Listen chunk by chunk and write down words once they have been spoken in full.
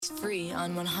free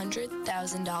on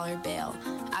 $100,000 bail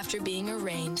after being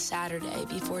arraigned Saturday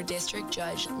before District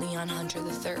Judge Leon Hunter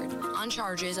III on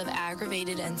charges of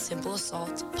aggravated and simple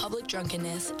assault, public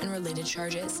drunkenness, and related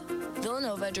charges.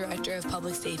 Villanova Director of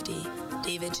Public Safety,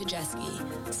 David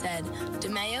Chajewski, said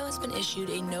DeMaio has been issued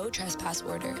a no trespass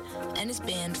order and is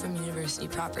banned from university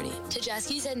property.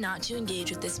 Chajewski said not to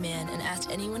engage with this man and asked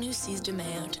anyone who sees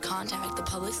DeMaio to contact the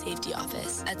Public Safety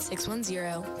Office at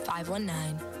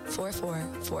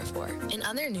 610-519-4444. In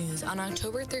other news, on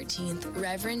October 13th,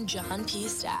 Reverend John P.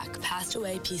 Stack passed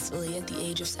away peacefully at the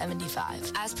age of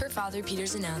 75. As per Father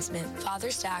Peter's announcement,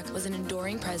 Father Stack was an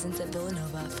enduring presence at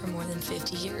Villanova for more than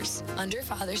 50 years. Under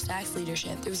Father Stack's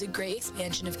leadership, there was a great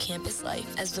expansion of campus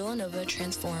life as Villanova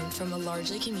transformed from a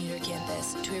largely commuter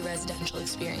campus to a residential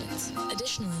experience.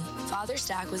 Additionally, Father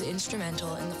Stack was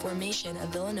instrumental in the formation of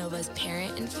Villanova's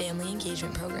Parent and Family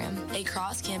Engagement Program, a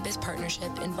cross-campus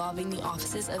partnership involving the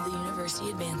offices of the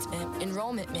University Advancement,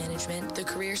 Enrollment Management, the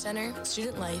Career Center,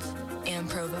 Student Life, and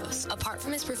Provost. Apart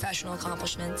from his professional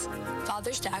accomplishments,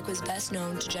 Father Stack was best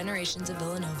known to generations of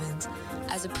Villanovans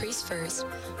as a priest first,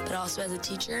 but also as a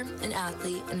teacher, an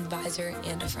athlete, an advisor,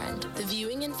 and a friend. The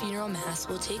viewing and funeral mass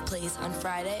will take place on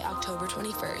Friday, October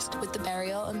 21st, with the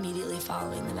burial immediately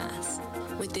following the mass.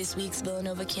 With this week's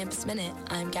Villanova Campus Minute,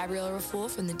 I'm Gabriella Raful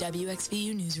from the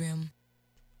WXVU Newsroom.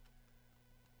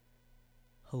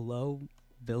 Hello,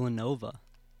 Villanova.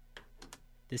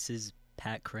 This is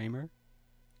Pat Kramer,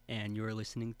 and you're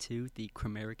listening to The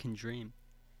Kramerican Dream,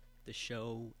 the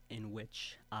show in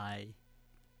which I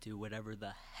do whatever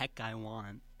the heck I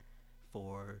want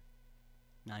for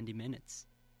 90 minutes,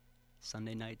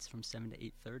 Sunday nights from 7 to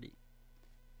 8:30.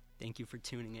 Thank you for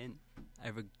tuning in. I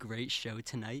have a great show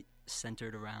tonight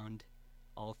centered around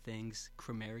all things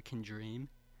Kramerican Dream.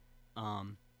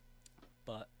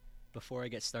 But before I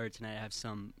get started tonight, I have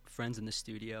some friends in the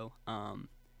studio.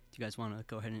 Do you guys want to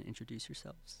go ahead and introduce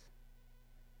yourselves?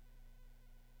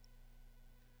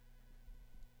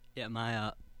 Yeah,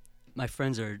 my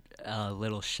friends are a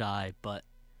little shy, but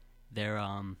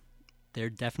they're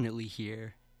definitely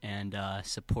here and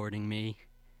supporting me.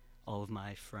 All of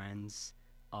my friends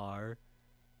are,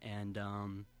 and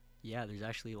yeah, there's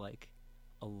actually like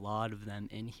a lot of them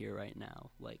in here right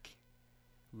now. Like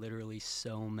literally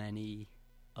so many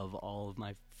of all of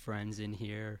my friends in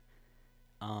here.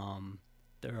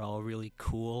 They're all really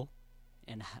cool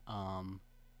and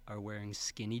are wearing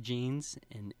skinny jeans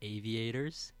and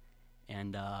aviators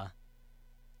and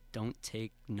don't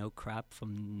take no crap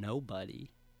from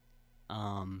nobody.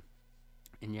 And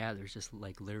yeah, there's just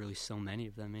like literally so many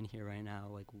of them in here right now,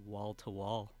 like wall to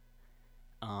wall.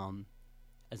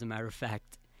 As a matter of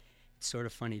fact, it's sort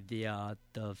of funny. The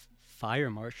fire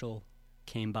marshal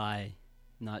came by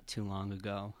not too long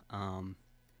ago,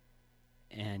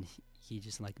 and he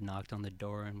just like knocked on the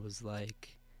door and was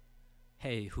like,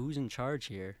 "Hey, who's in charge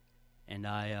here?" And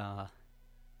I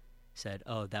said,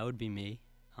 "Oh, that would be me,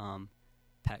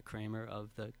 Pat Kramer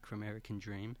of the Kramerican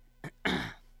Dream."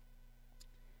 And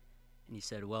he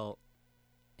said, "Well,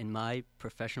 in my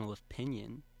professional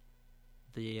opinion,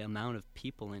 the amount of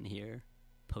people in here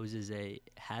poses a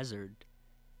hazard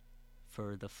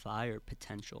for the fire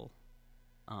potential.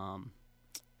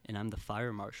 And I'm the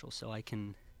fire marshal, so I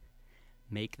can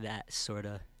make that sort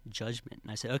of judgment."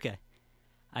 And I said, "Okay,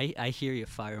 I hear you,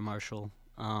 fire marshal.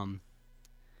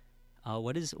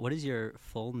 What is your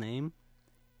full name?"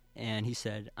 And he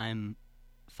said, "I'm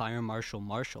Fire Marshal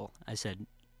Marshall." I said,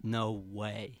 "No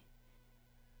way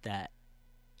that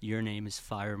your name is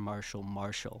Fire Marshal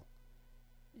Marshall."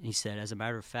 And he said, "As a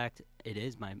matter of fact, it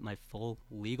is. My full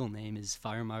legal name is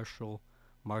Fire Marshal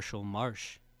Marshall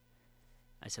Marsh."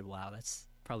 I said, "Wow, that's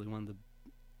probably one of the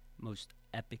most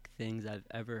epic things I've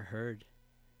ever heard,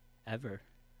 ever."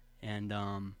 And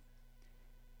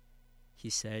he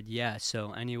said, "Yeah,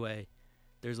 so anyway,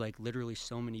 there's like literally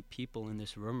so many people in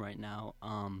this room right now.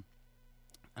 I'm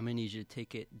gonna need you to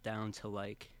take it down to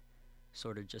like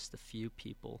sort of just a few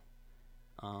people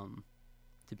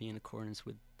to be in accordance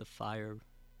with the fire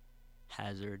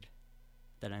hazard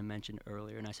that I mentioned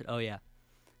earlier." And I said, "Oh yeah.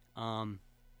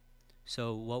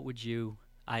 So what would you?"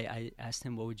 I asked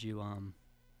him, "What would you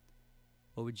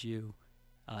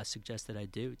suggest that I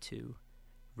do to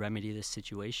remedy this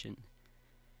situation?"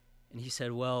 And he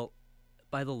said, "Well,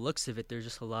 by the looks of it, there's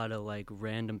just a lot of like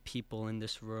random people in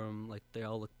this room. Like they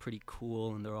all look pretty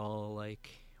cool, and they're all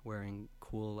like wearing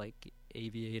cool like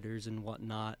aviators and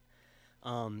whatnot.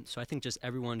 So I think just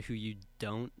everyone who you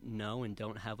don't know and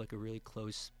don't have like a really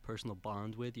close personal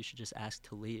bond with, you should just ask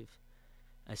to leave."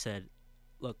 I said,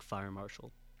 "Look, Fire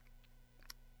Marshal,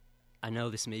 I know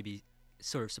this may be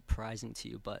sort of surprising to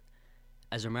you, but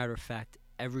as a matter of fact,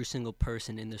 every single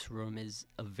person in this room is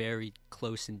a very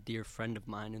close and dear friend of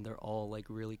mine, and they're all like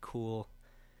really cool.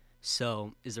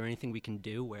 So is there anything we can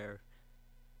do where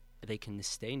they can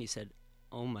stay? And he said,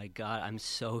 oh my God, I'm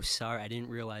so sorry. I didn't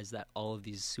realize that all of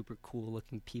these super cool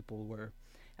looking people were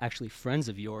actually friends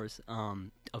of yours.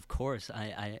 Of course,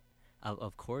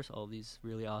 of course, all these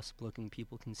really awesome looking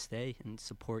people can stay and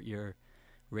support your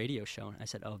radio show. And I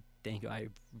said, oh, thank you. I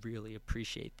really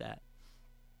appreciate that.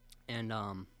 And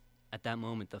at that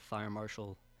moment, the fire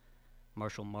marshal,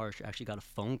 Marshal Marsh, actually got a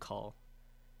phone call.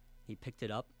 He picked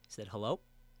it up. He said, hello?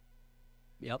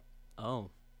 Yep.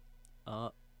 Oh.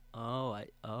 I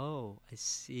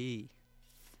see.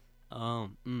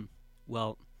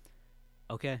 Well,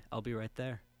 okay, I'll be right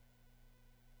there.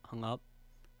 Hung up.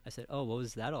 I said, oh, what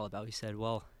was that all about? He said,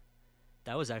 well,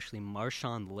 that was actually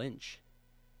Marshawn Lynch,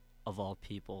 of all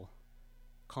people,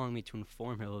 calling me to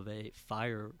inform him of a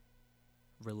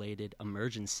fire-related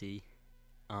emergency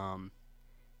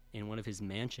in one of his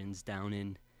mansions down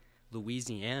in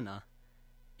Louisiana,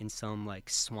 in some, like,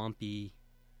 swampy,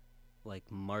 like,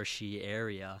 marshy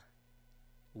area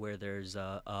where there's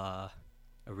a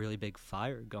really big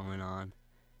fire going on.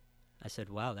 I said,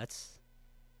 wow, that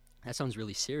sounds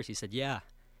really serious. He said, yeah,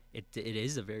 it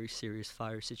is a very serious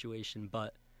fire situation,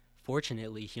 but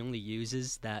fortunately he only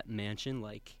uses that mansion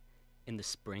like in the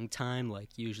springtime, like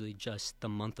usually just the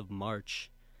month of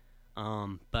March.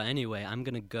 But anyway, I'm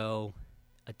gonna go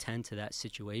attend to that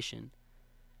situation.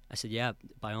 I said, yeah,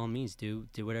 by all means, do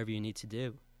whatever you need to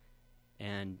do.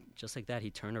 And just like that,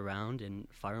 he turned around and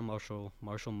Fire Marshal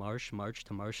Marsh marched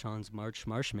to Marshawn's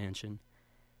Marsh mansion.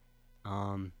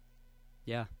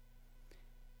 Yeah,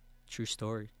 true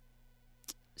story.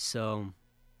 So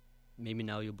maybe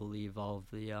now you'll believe all of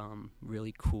the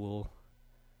really cool,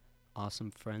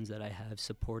 awesome friends that I have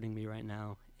supporting me right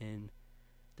now in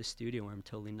the studio, where I'm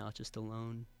totally not just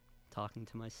alone talking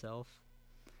to myself.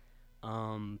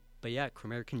 But yeah,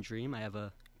 American Dream, I have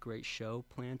a great show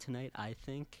planned tonight, I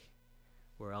think,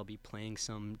 where I'll be playing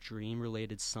some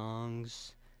dream-related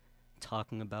songs,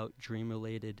 talking about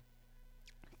dream-related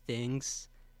things.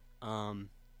 So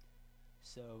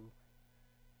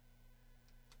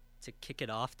to kick it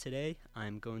off today,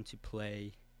 I'm going to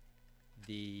play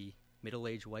the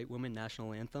Middle-Aged White Woman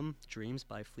National Anthem, Dreams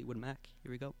by Fleetwood Mac.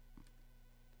 Here we go.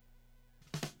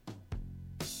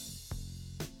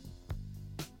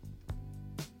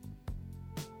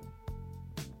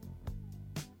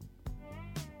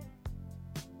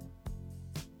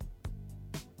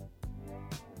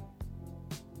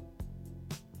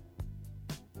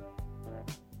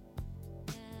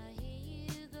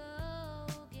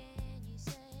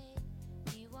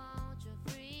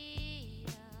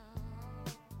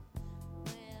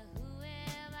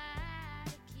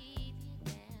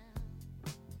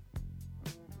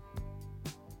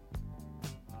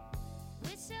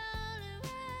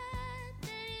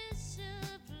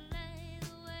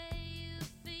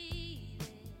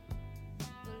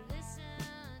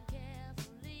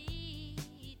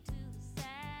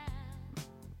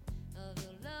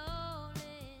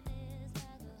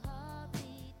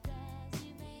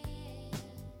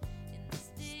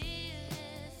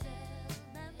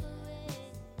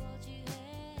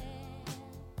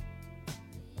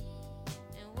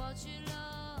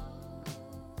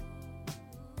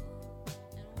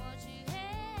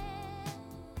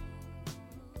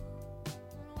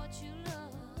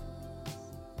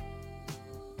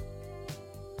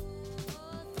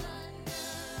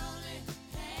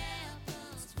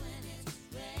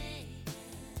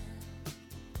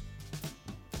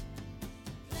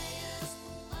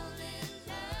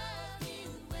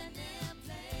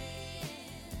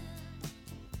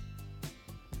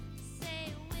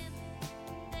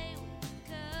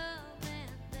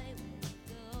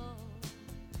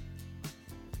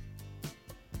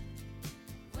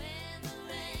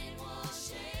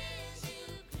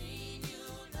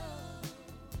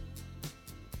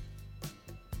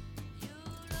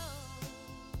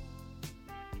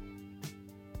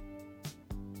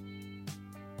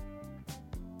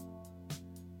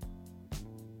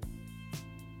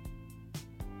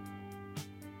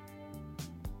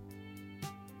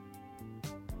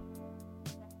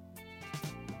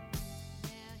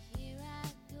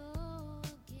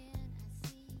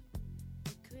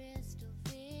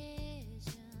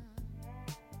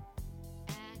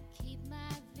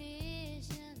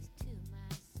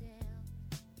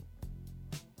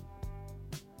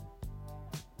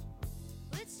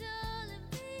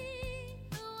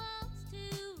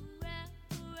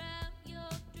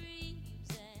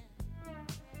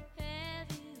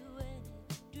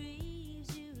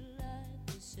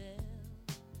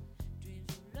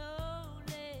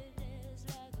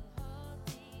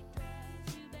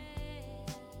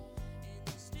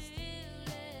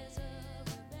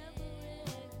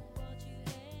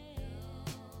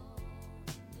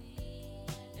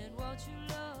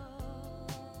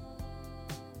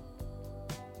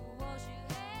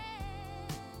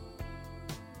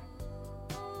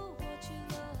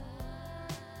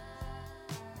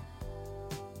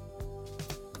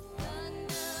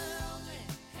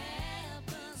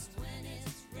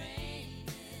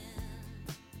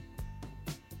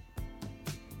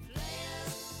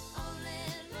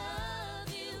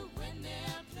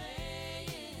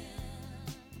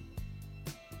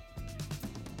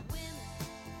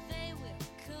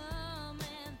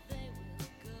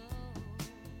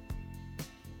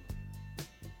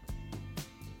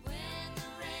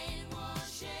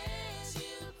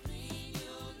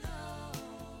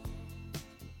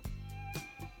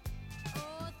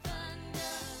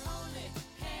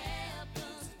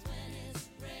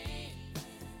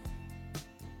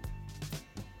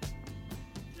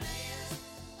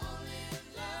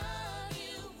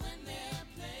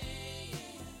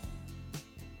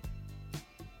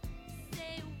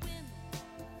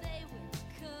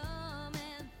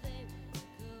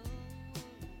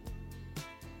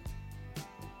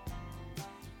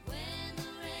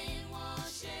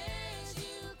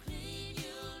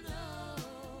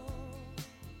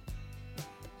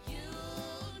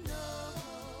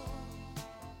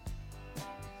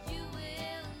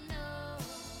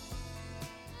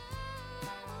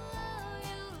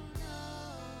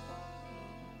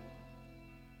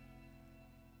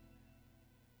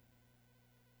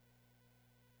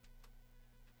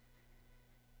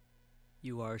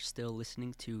 You are still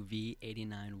listening to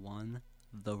V89.1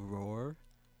 The Roar.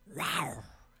 Wow!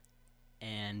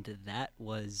 And that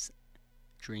was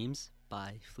Dreams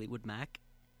by Fleetwood Mac.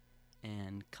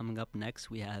 And coming up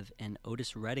next, we have an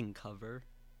Otis Redding cover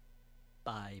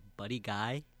by Buddy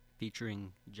Guy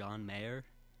featuring John Mayer.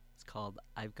 It's called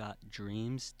I've Got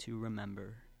Dreams to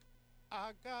Remember.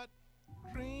 I got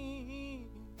dreams,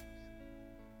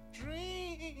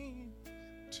 dreams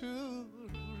to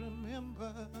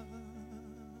remember.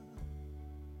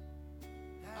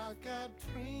 I got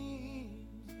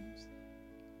dreams,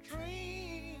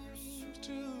 dreams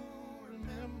to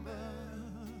remember.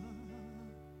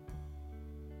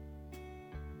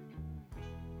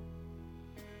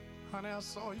 Honey, I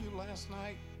saw you last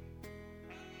night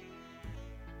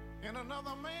in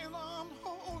another man's arms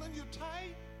holding you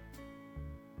tight.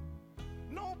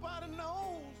 Nobody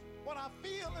knows what I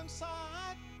feel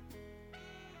inside.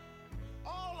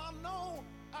 All I know,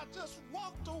 I just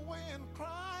walked away and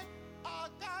cried. I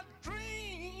got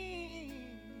dreams,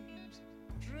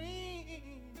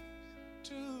 dreams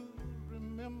to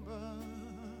remember.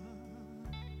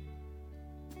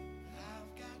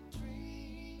 I've got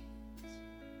dreams,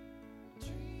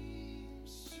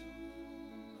 dreams to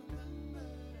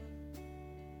remember.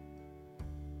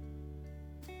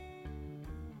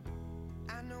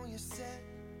 I know you said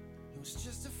it was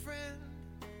just a friend,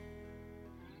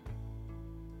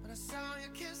 but I saw you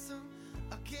kiss him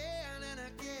again and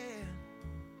again.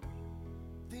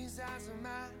 These eyes of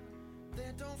mine,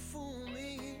 they don't fool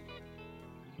me.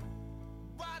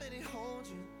 Why did he hold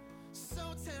you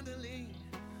so tenderly?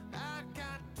 I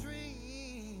got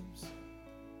dreams,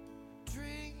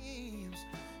 dreams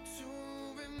to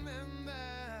remember.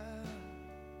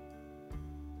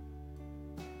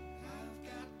 I've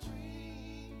got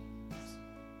dreams,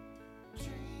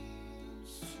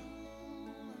 dreams to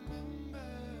remember.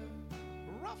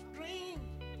 Rough dreams.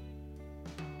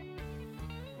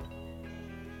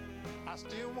 I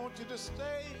still want you to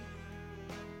stay.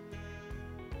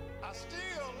 I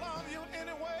still love you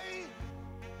anyway.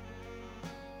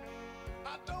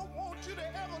 I don't want you to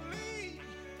ever leave.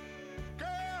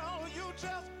 Girl, you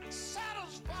just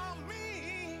satisfy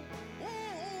me.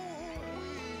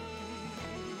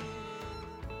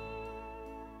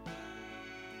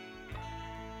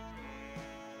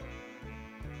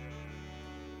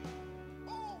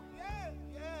 Oh, yeah,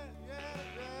 yeah, yeah,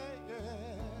 yeah, yeah.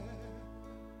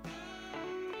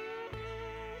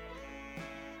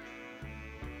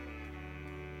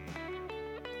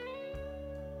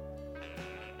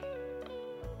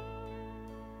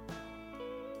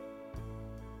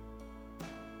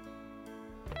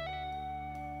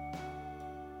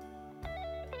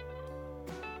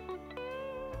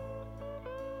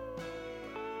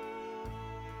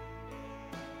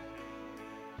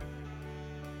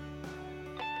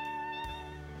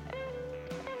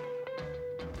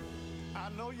 I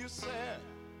know you said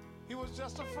he was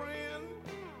just a friend,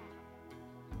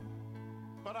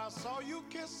 but I saw you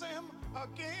kiss him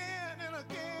again and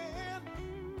again.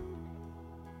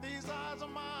 These eyes of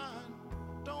mine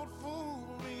don't fool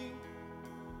me.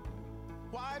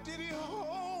 Why did he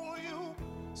hold you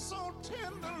so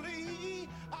tenderly?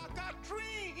 I got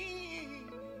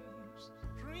dreams,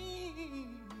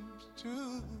 dreams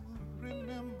to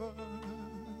remember.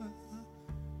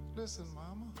 Listen,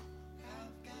 Mama.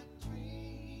 I've got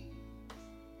dreams,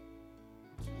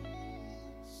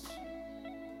 dreams to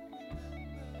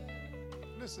remember.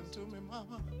 Listen to me,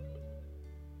 Mama.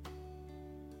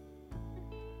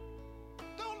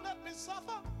 Don't let me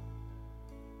suffer.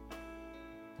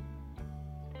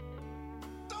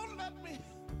 Don't let me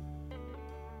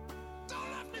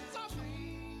suffer.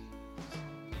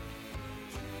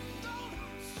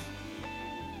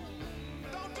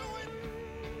 Don't do it.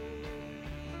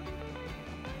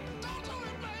 Don't do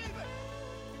it, baby.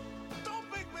 Don't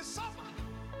make me suffer.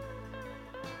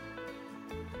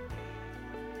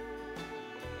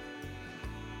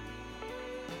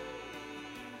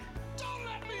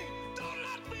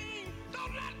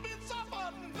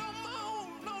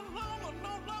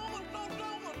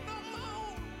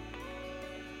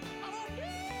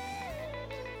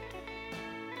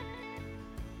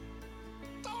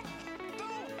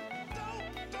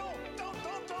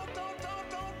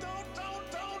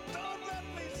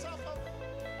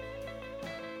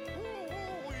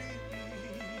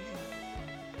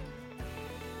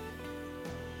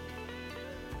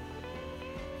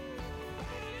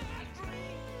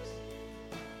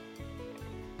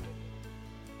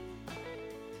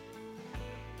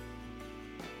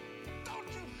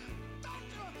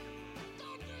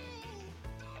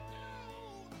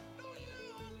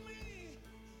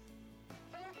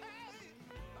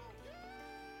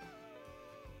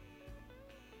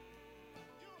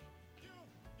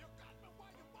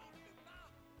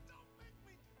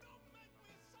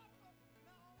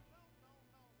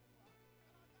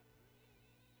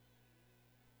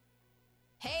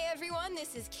 everyone,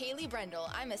 this is Kaylee Brendel.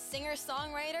 I'm a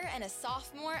singer-songwriter and a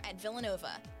sophomore at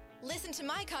Villanova. Listen to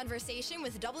my conversation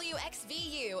with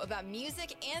WXVU about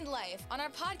music and life on our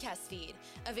podcast feed,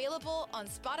 available on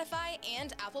Spotify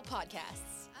and Apple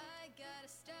Podcasts. I gotta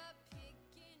stop picking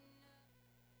up.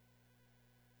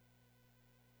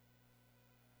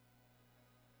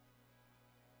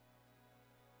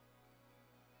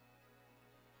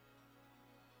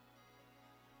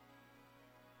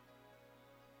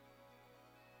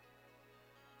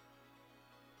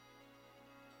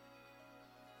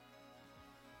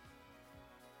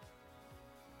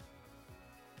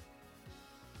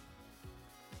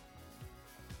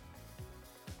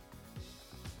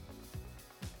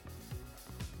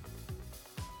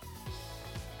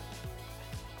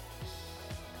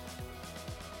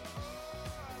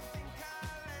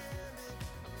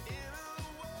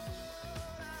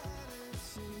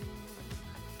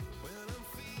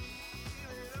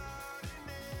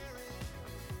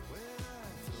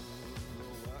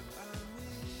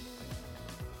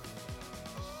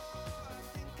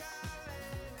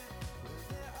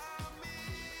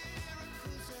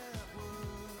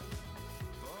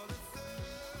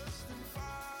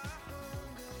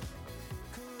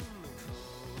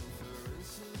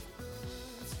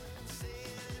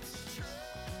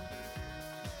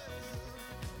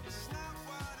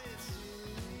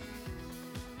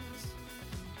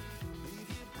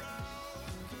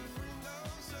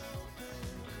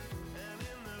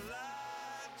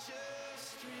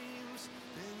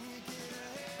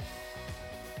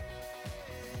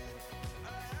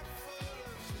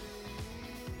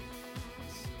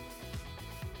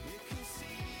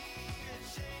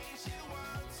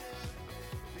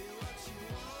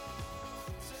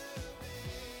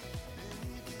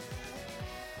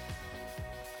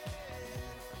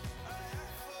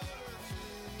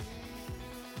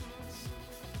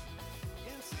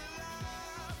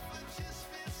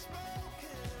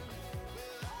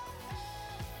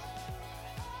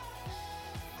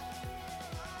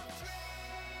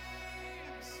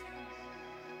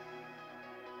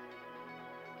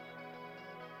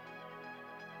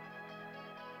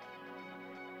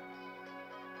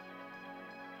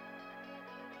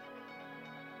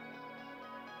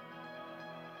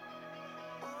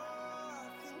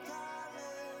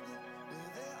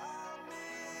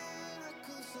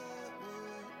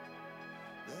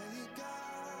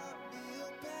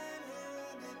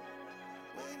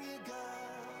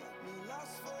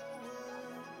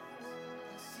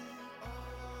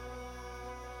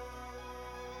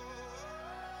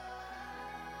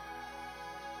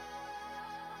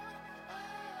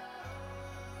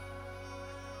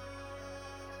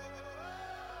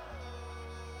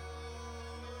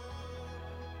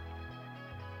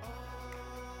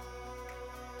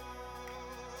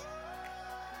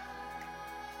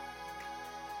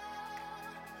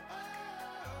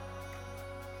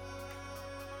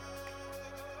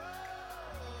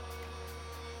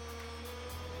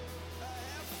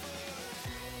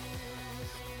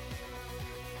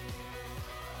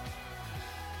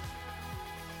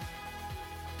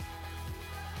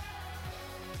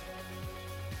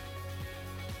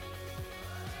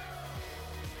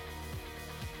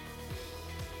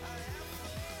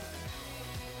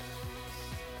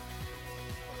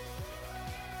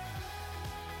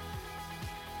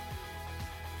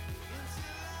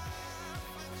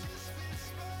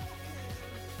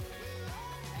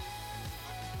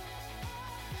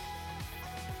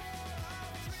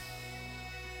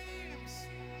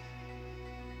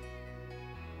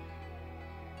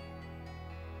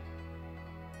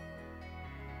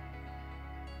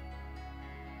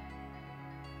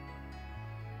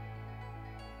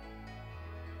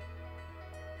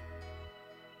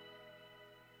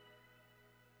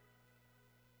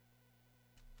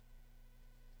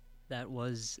 That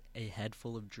was A Head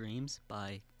Full of Dreams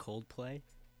by Coldplay.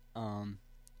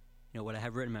 What I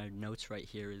have written in my notes right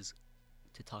here is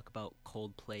to talk about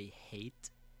Coldplay hate.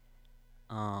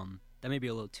 That may be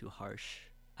a little too harsh.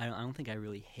 I don't think I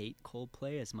really hate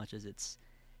Coldplay as much as it's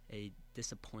a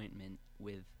disappointment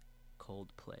with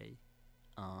Coldplay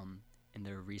in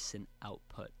their recent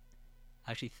output.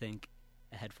 I actually think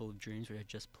A Head Full of Dreams, which I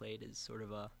just played, is sort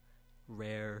of a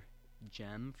rare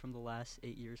gem from the last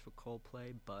 8 years for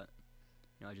Coldplay, but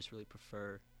I just really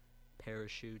prefer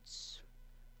Parachutes,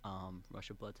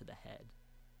 Rush of Blood to the Head,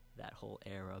 that whole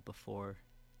era before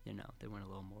they went a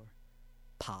little more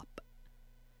pop.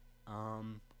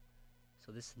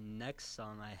 So this next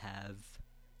song I have,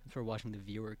 I'm sort of watching the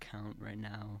viewer count right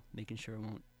now, making sure it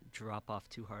won't drop off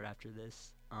too hard after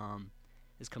this.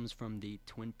 This comes from the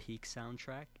Twin Peaks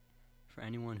soundtrack. For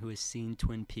anyone who has seen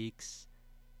Twin Peaks,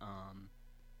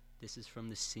 This is from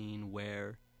the scene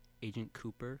where Agent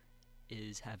Cooper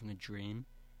is having a dream,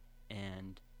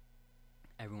 and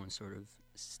everyone's sort of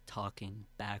talking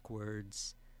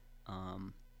backwards.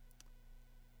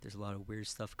 There's a lot of weird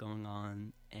stuff going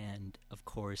on, and of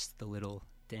course the little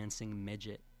dancing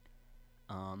midget.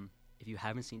 If you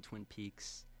haven't seen Twin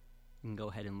Peaks, you can go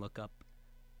ahead and look up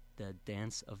the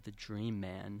Dance of the Dream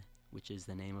Man, which is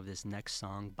the name of this next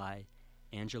song by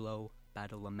Angelo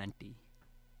Badalamenti.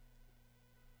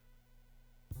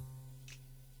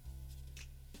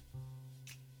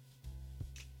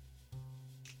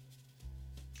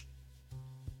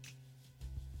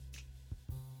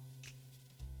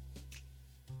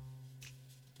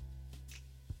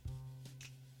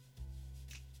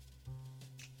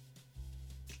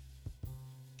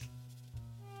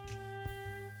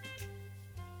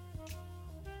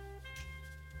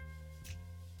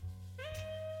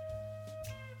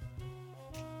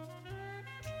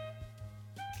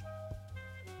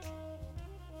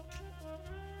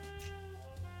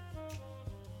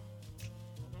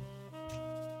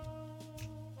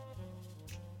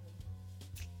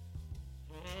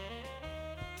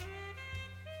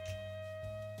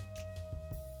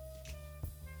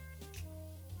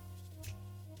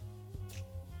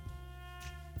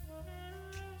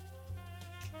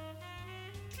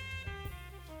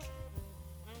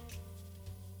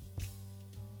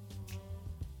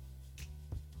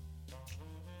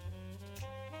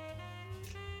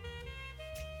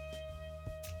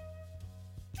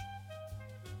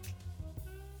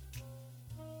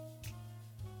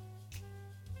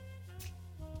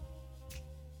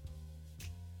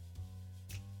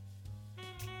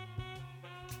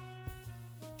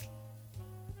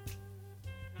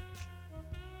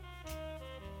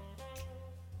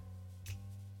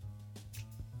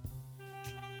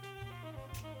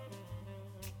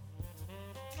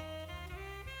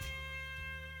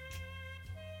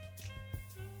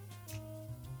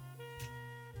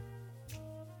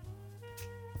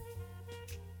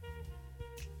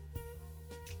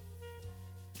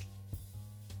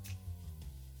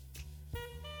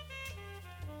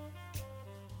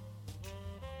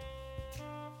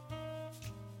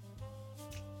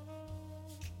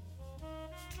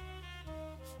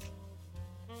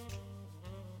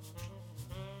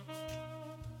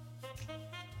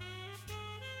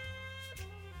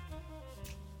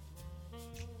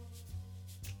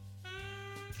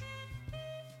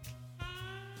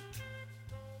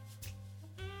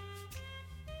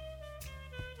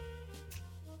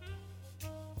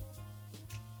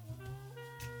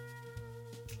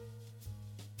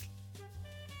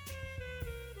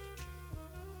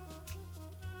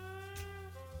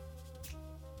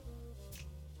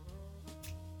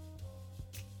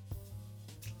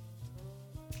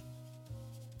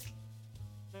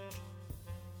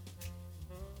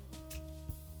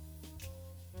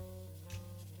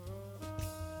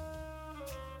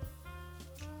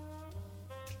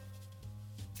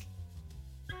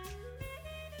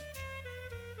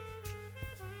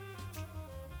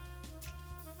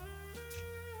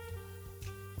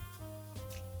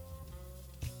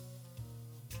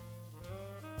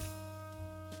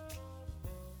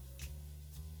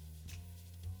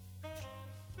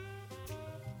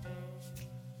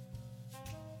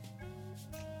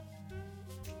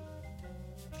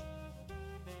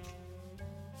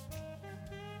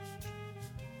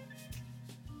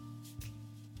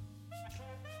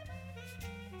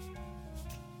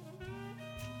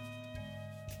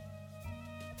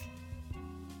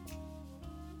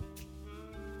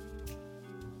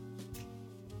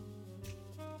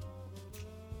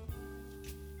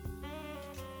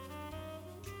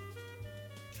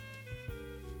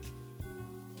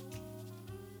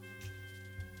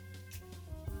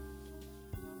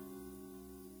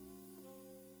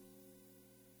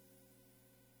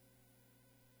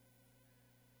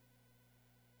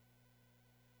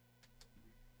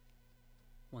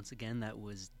 Once again, that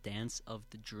was Dance of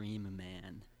the Dream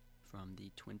Man from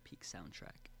the Twin Peaks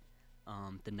soundtrack.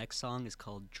 The next song is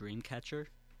called Dreamcatcher.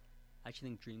 I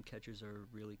actually think Dreamcatchers are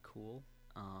really cool.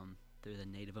 They're the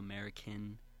Native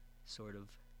American sort of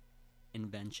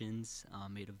inventions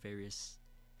made of various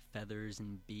feathers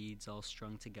and beads all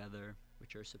strung together,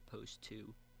 which are supposed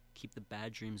to keep the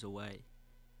bad dreams away.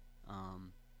 I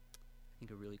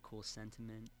think a really cool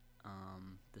sentiment.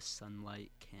 The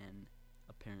sunlight can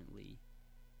apparently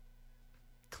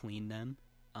clean them,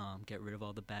 get rid of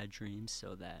all the bad dreams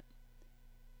so that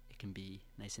it can be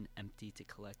nice and empty to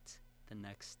collect the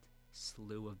next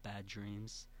slew of bad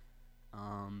dreams.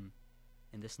 And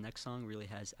this next song really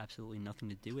has absolutely nothing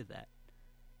to do with that,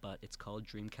 but it's called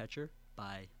Dreamcatcher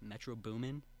by Metro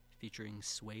Boomin featuring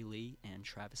Sway Lee and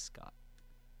Travis Scott.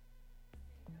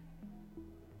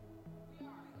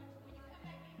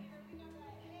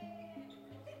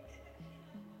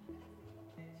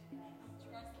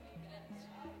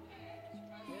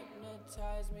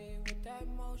 Hypnotize me with that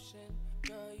motion,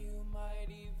 girl, you might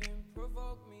even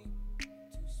provoke me to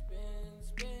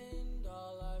spend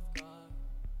all I've got.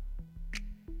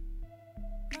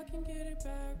 I can get it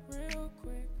back real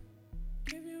quick,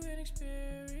 give you an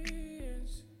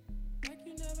experience like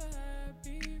you never had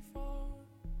before.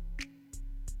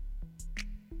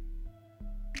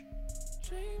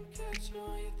 Dream catch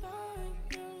on your thigh,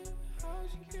 yeah.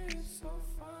 How'd you get so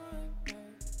fine, babe?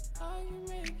 I can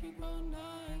make you go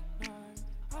night-night.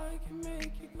 I can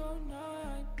make you go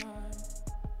night-night.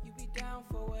 You be down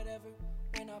for whatever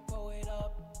when I pull it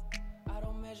up. I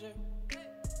don't measure.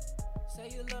 Say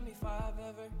you love me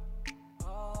forever.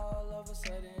 All of a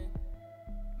sudden,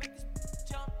 make this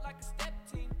jump like a step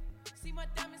team. See my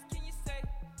diamonds, can you say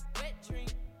wet dream?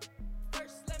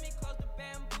 First, let me close the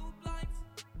bamboo blinds.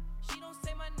 She don't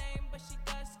say my name, but she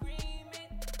does scream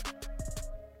it.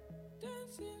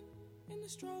 Dancing in the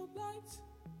strobe lights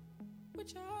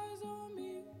with your eyes on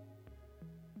me.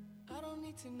 I don't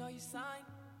need to know your sign.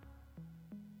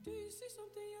 Do you see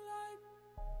something you like?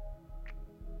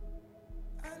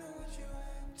 I know what you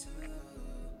into.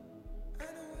 I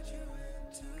know what you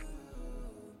into.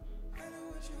 I know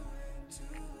what you into.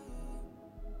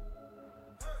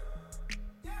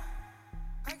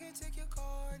 I can take your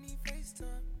call, I need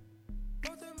FaceTime.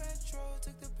 Both the metro,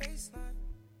 took the baseline.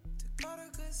 Took all the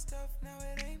good stuff, now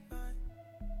it ain't mine.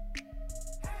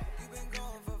 You been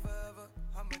gone for forever.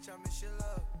 How much I miss your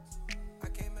love, I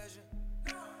can't measure.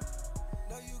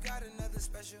 Know you got another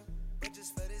special, but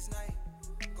just for this night,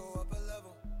 go up a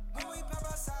level. When we pop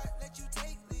outside, let you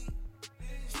take lead.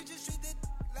 You just treat it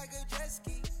like a jet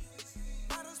ski.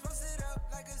 Bottles posted up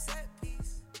like a set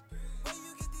piece. Where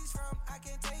you get these from? I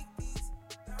can't take these.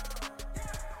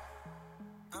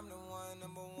 I'm the one,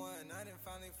 number one. I done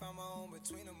finally found my own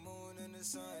between the moon and the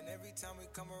sun. Every time we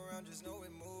come around, just know we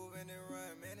move and then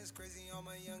run. Man, it's crazy, all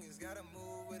my youngins gotta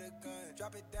move with a gun.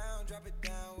 Drop it down,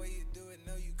 where you do it.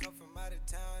 Know you come from out of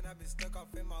town. I've been stuck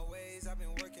off in my ways, I've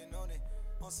been working on it.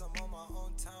 On my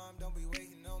own time, don't be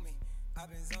waiting on me. I've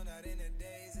been zoned out in the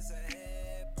days, it's a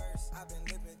head burst. I've been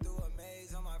living through a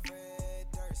maze on my Fred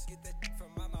Durst. Get that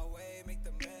from out my way, make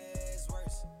the mess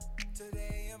worse.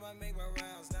 Today I make my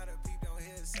rounds, now the peep don't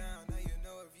hear the sound. Now you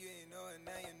know, if you ain't know it,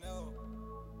 now you know.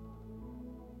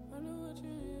 I know what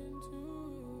you're into.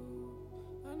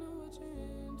 I know what you're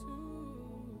into.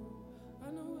 I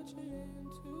know what you're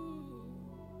into.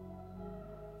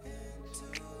 Into.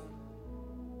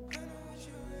 I know what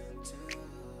you're into.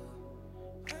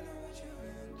 I know what you're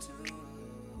into.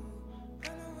 I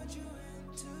know what you're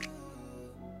into.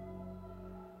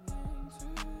 Into.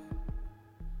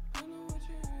 I know what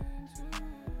you're into.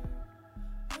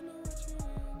 I know what you're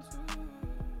into.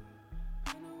 I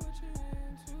know what you're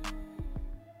into.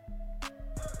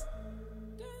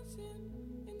 Dancing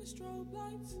in the strobe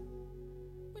lights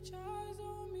with your eyes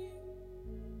on me.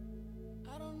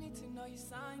 I don't need to know your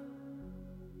sign.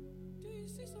 Do you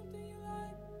see something you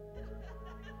like?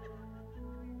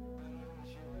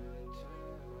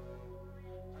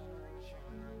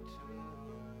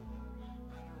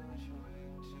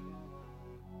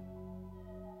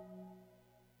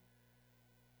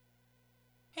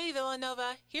 Hey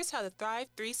Villanova, here's how to Thrive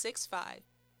 365.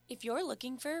 If you're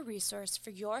looking for a resource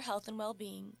for your health and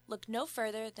well-being, look no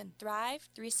further than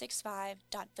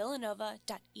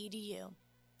thrive365.villanova.edu.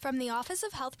 From the Office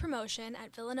of Health Promotion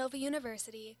at Villanova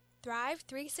University, Thrive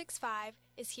 365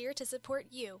 is here to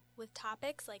support you with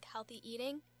topics like healthy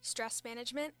eating, stress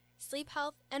management, sleep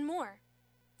health, and more.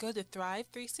 Go to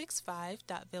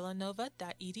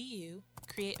thrive365.villanova.edu,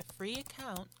 create a free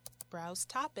account, browse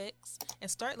topics, and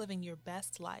start living your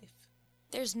best life.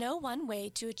 There's no one way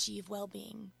to achieve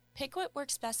well-being. Pick what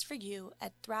works best for you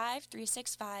at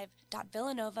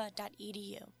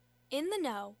thrive365.villanova.edu. In the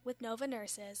know with Nova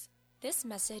Nurses. This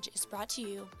message is brought to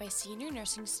you by senior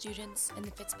nursing students in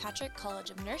the Fitzpatrick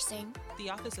College of Nursing, the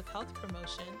Office of Health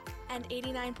Promotion, and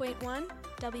 89.1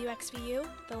 WXVU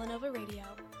Villanova Radio.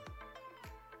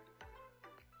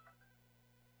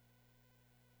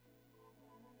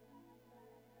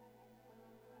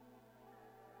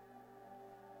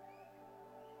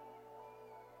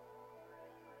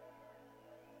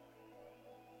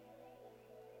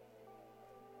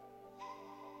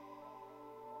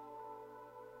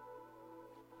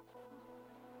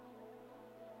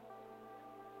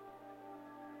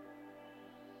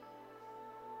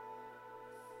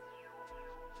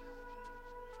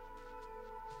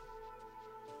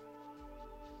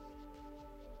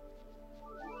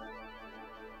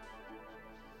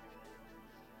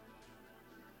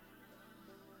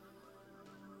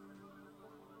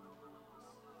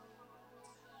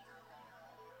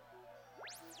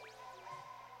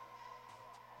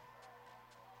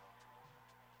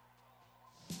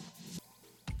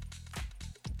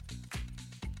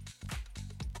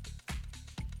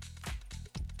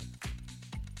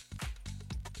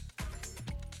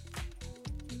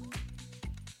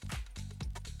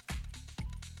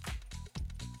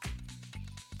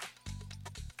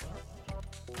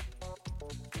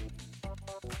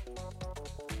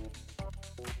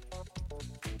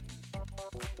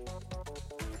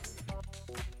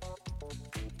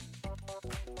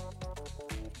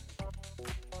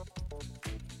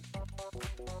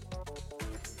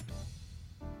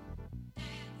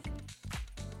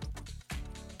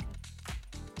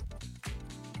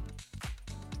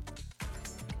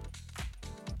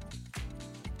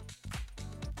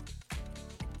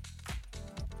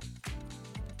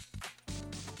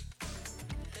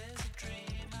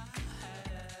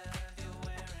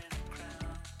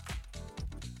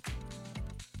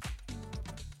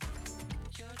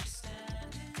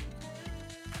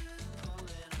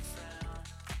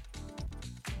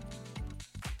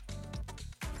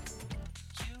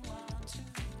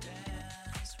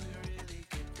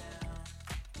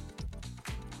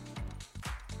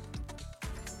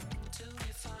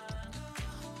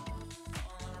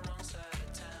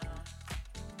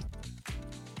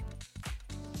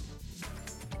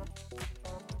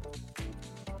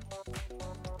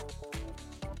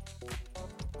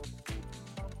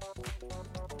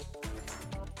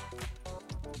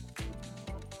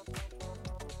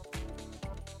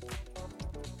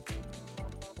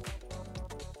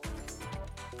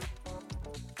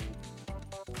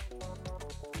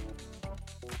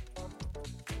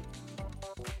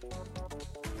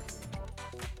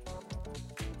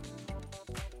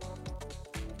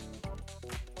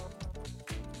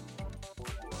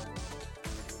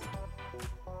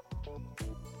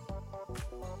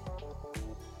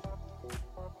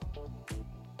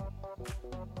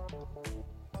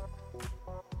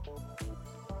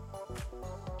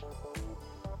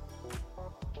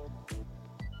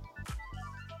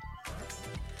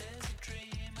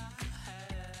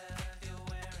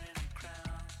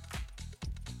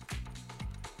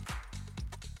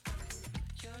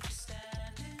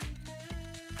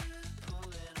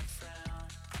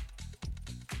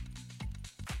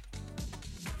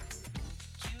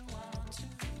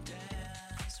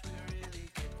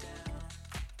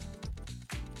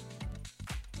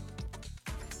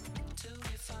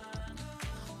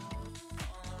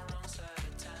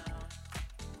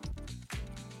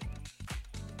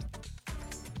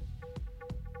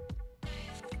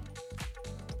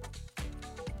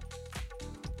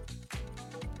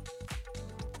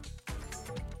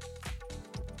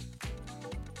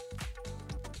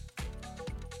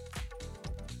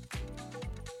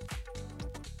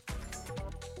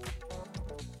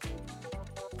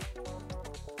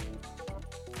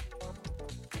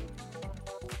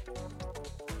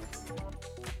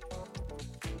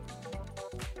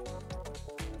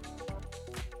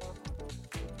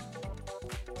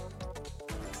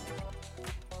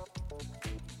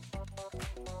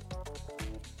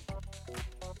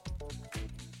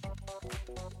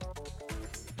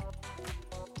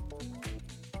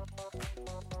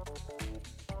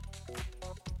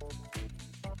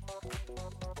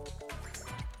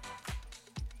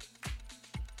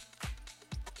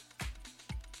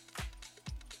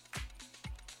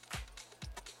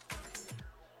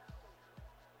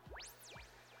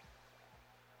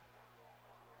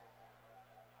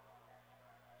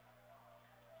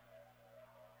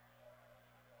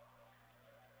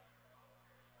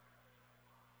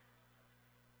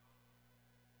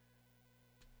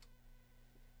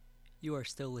 You are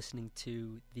still listening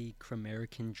to The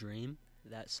Cramerican Dream.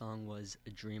 That song was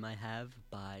A Dream I Have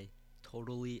by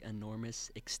Totally Enormous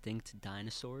Extinct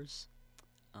Dinosaurs.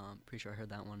 Pretty sure I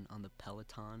heard that one on the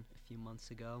Peloton a few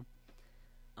months ago.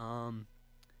 I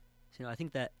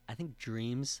think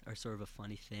dreams are sort of a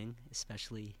funny thing,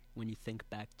 especially when you think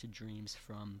back to dreams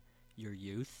from your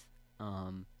youth.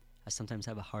 I sometimes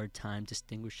have a hard time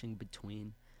distinguishing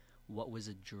between what was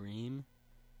a dream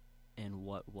and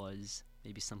what was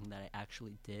maybe something that I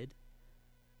actually did.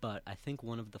 But I think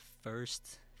one of the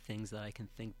first things that I can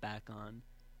think back on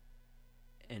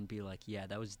and be like, yeah,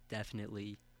 that was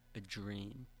definitely a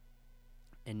dream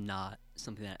and not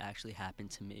something that actually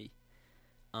happened to me.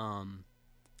 I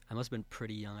must have been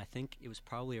pretty young. I think it was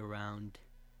probably around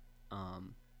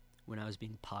when I was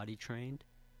being potty trained,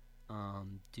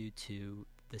 due to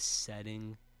the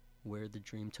setting where the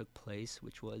dream took place,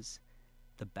 which was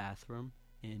the bathroom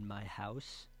in my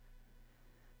house.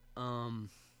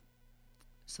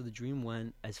 So the dream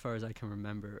went, as far as I can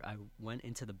remember, I went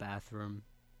into the bathroom,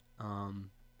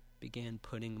 began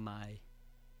putting my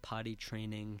potty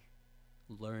training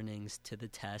learnings to the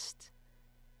test,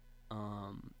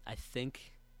 I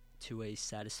think to a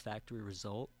satisfactory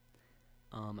result.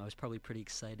 I was probably pretty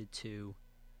excited to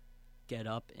get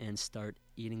up and start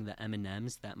eating the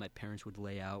M&Ms that my parents would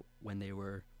lay out when they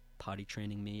were potty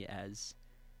training me as,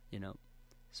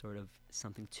 sort of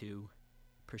something to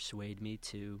persuade me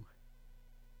to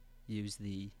use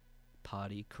the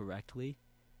potty correctly.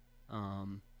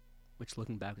 which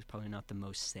looking back was probably not the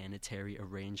most sanitary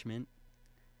arrangement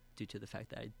due to the fact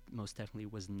that I most definitely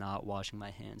was not washing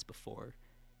my hands before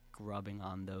grubbing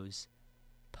on those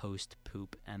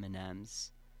post-poop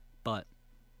M&Ms. But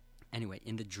anyway,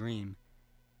 in the dream,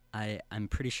 I'm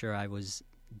pretty sure I was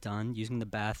done using the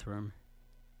bathroom,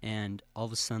 and all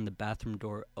of a sudden the bathroom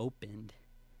door opened,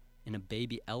 and a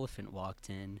baby elephant walked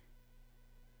in,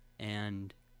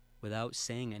 and without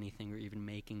saying anything or even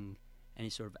making any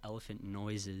sort of elephant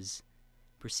noises,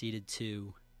 proceeded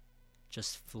to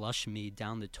just flush me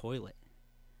down the toilet.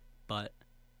 But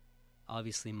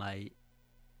obviously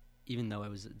even though I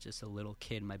was just a little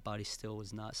kid, my body still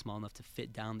was not small enough to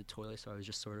fit down the toilet, so I was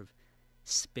just sort of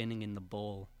spinning in the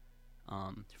bowl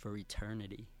for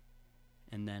eternity.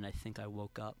 And then I think I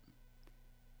woke up,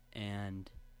 and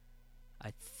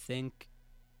I think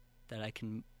that I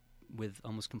can, with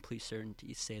almost complete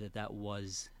certainty, say that that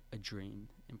was a dream,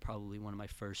 and probably one of my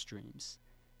first dreams.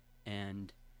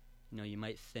 And, you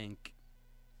might think,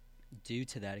 due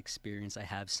to that experience, I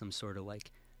have some sort of,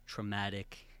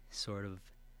 traumatic sort of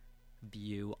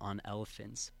view on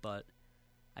elephants, but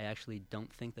I actually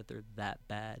don't think that they're that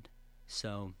bad.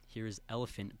 So here's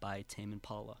Elephant by Tame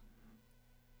Impala.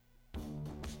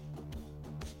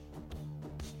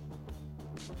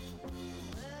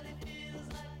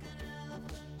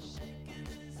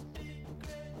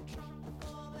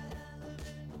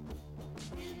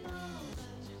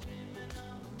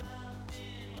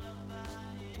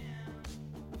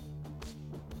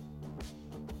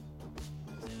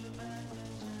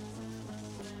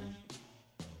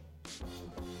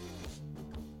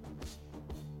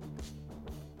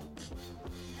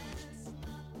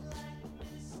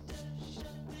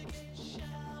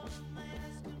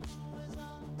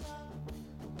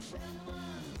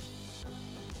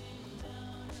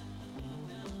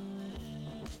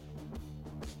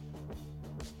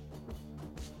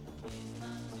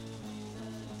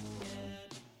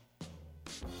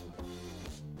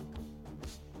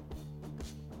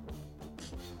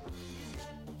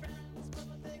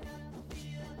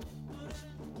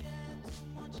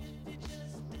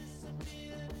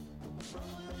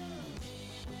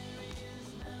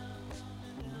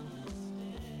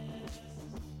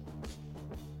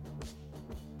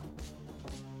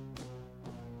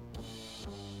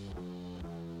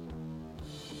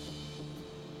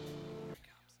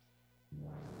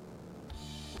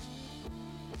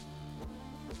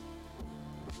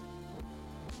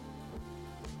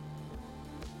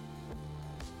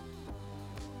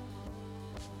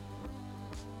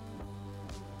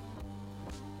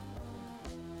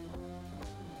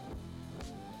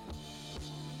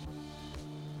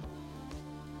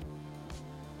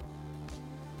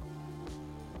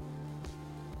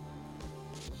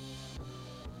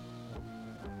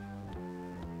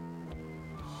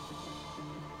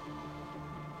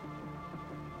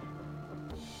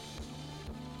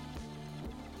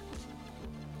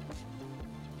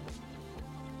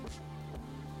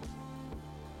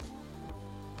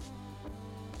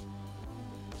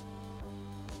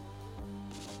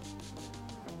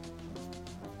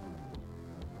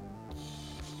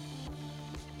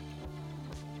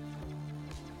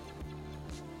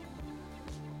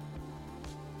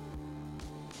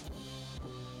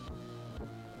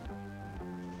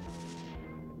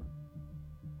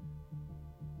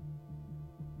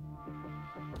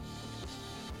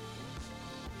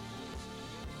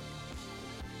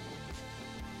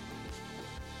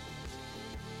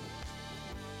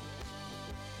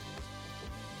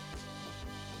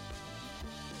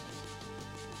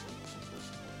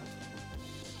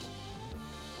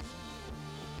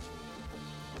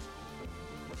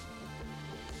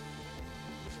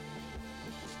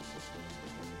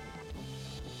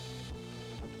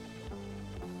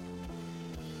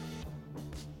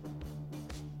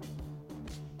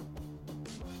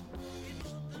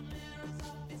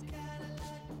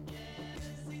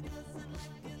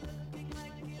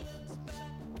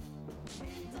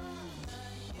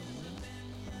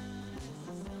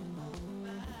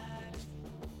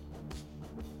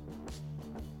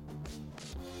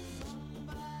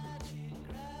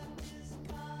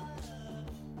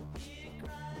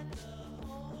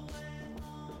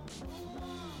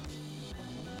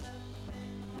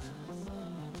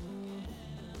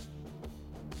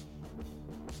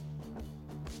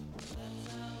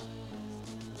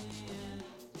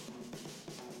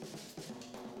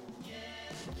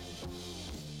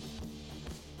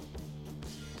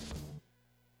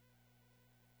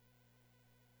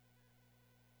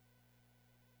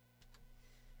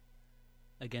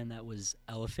 Again, that was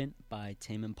Elephant by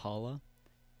Tame Impala.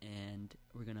 and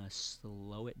we're gonna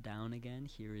slow it down again.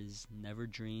 Here is Never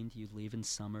Dreamed You'd Leave in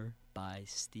Summer by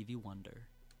Stevie Wonder.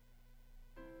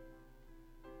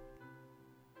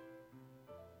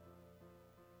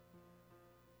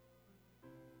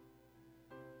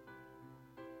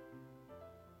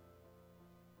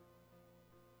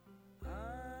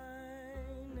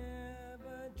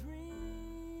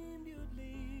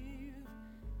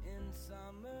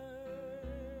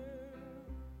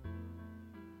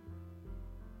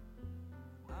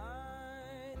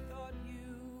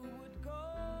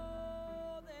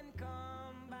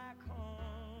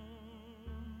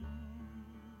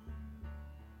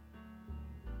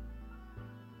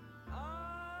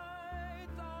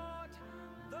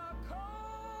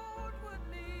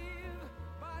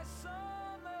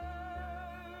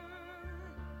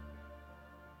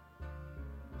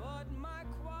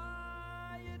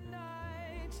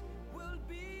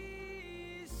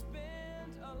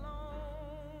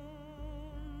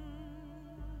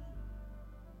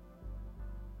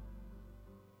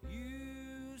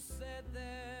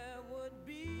 There would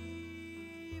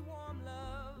be warm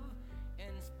love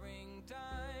in springtime.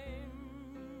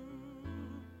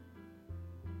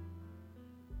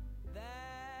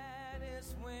 That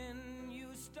is when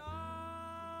you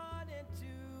started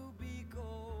to be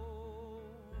cold.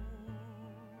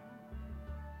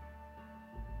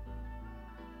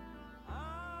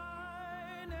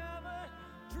 I never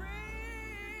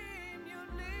dreamed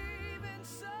you'd leave in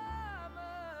summer.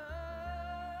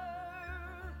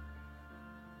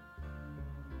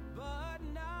 But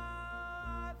now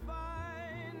I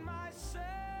find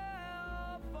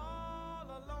myself all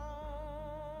alone.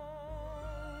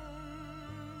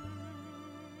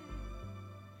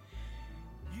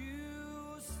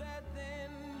 You said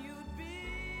then you'd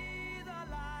be the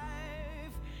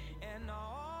life in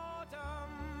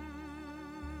autumn.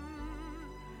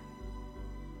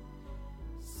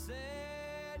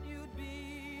 Said you'd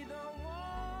be the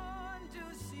one to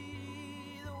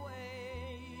see the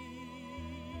way.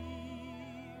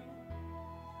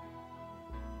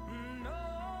 No,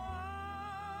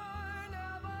 I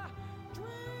never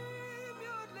dreamed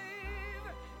you'd leave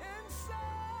in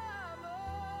summer.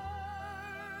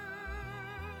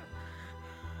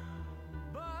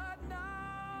 But now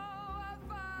I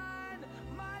find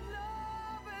my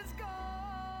love has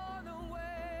gone away.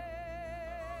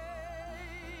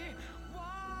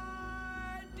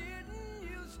 Why didn't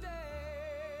you stay?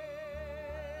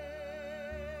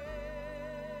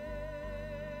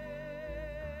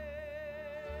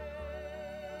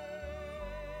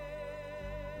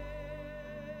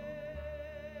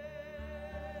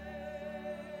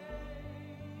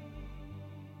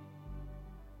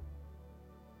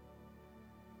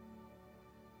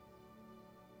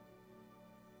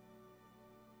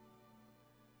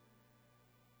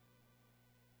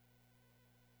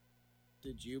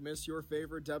 Did you miss your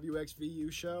favorite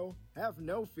WXVU show? Have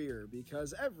no fear,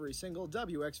 because every single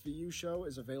WXVU show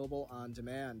is available on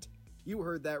demand. You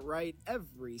heard that right,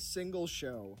 every single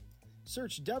show.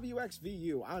 Search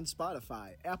WXVU on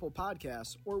Spotify, Apple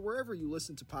Podcasts, or wherever you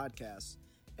listen to podcasts,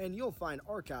 and you'll find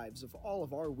archives of all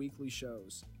of our weekly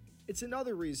shows. It's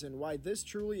another reason why this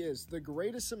truly is the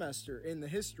greatest semester in the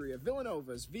history of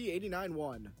Villanova's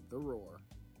V89.1, The Roar.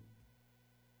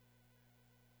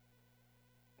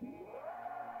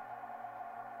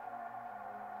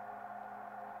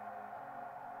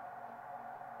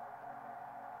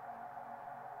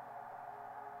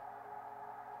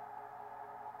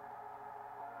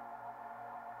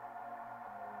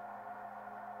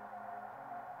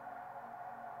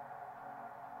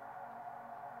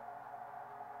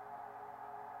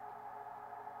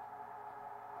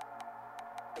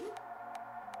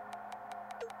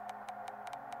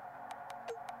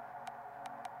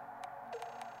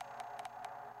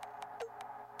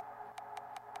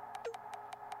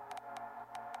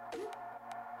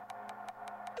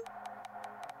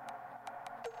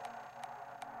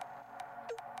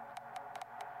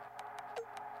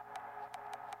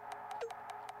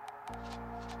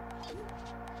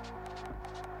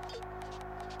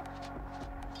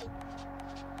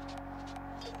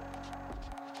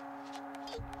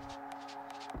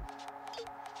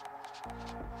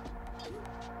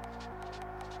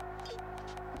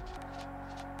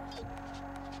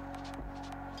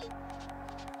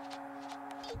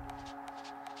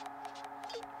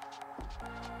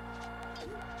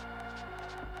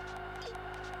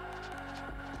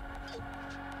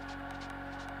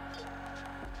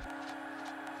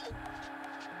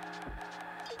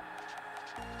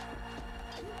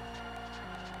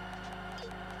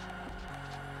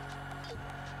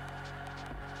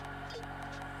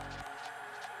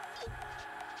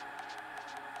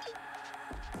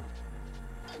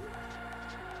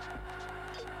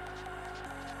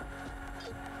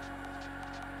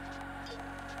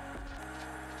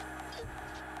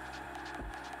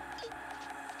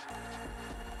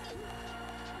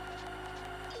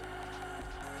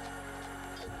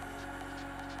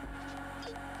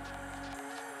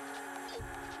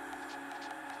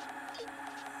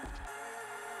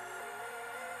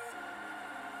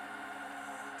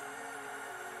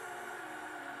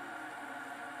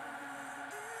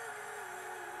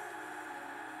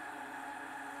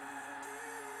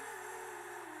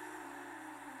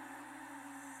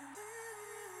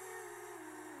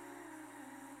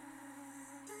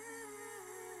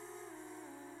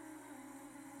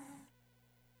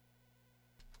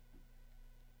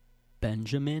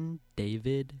 Benjamin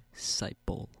David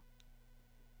Seipel.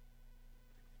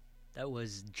 That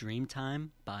was Dreamtime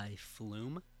by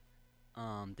Flume.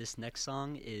 This next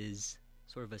song is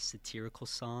sort of a satirical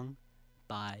song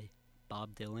by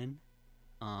Bob Dylan,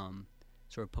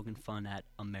 sort of poking fun at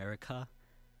America.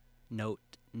 Note,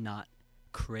 not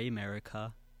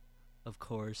Cray-America, of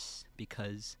course,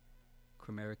 because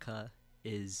Cray-America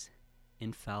is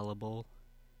infallible,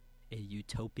 a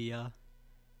utopia,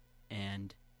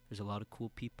 and there's a lot of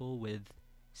cool people with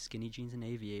skinny jeans and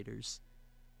aviators.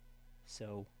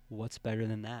 So what's better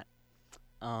than that?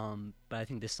 But I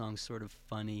think this song's sort of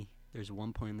funny. There's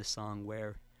one point in the song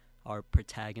where our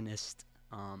protagonist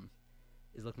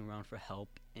is looking around for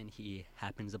help, and he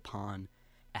happens upon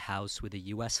a house with a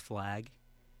U.S. flag,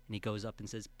 and he goes up and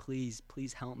says, please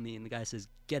help me. And the guy says,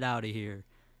 get out of here.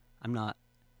 I'm not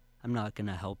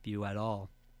gonna help you at all.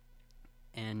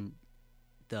 And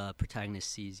the protagonist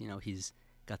sees, he's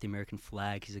got the American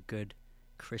flag. He's a good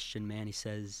Christian man. He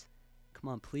says, come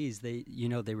on, please. They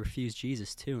refuse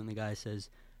Jesus too. And the guy says,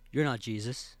 you're not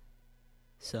Jesus.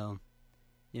 So,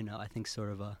 I think sort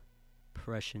of a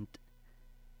prescient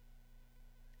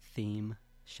theme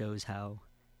shows how,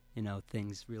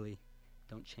 things really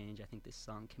don't change. I think this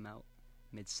song came out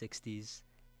mid-'60s.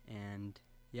 And,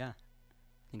 yeah,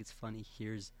 I think it's funny.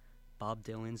 Here's Bob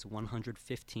Dylan's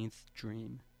 115th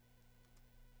Dream.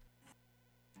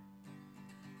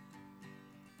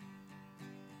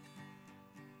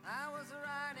 I was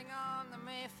riding on the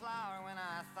Mayflower when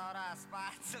I thought I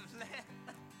spied some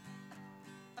land.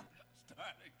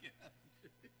 Start again.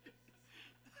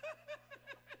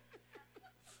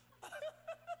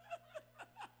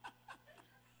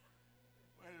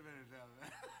 Wait a minute,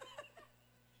 Devin.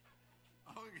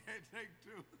 Okay, take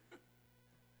two.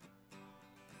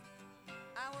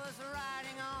 I was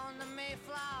riding on the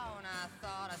Mayflower and I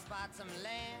thought I spied some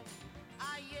land.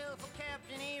 I yelled for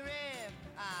Captain E-Reb,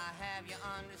 I have you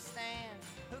understand.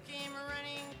 Who came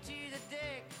running to the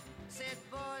deck, said,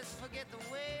 boys, forget the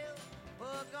whale.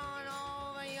 We're going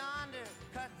over yonder,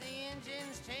 cut the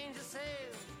engines, change the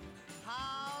sails.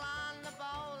 Haul on the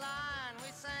bowline, we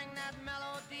sang that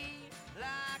melody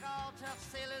like all tough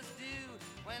sailors do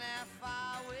when they're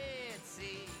far away at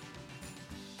sea.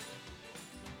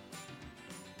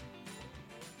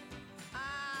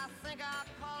 I think I'll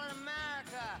call it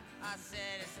America, I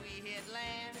said as we hit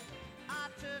land. I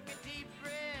took a deep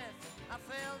breath, I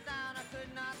fell down, I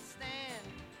could not stand.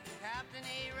 Captain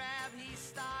Arab, he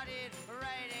started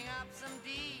writing up some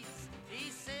deeds. He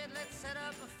said, let's set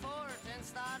up a fort and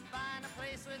start buying a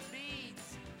place with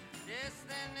beads. Just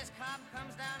then this cop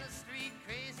comes down the street,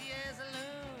 crazy as a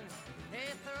loon. He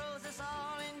throws us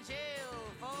all in jail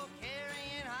for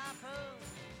carrying harpoons.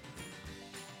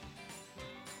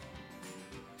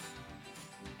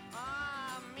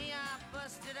 Me, I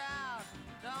busted out,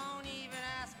 don't even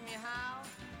ask me how.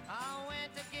 I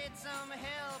went to get some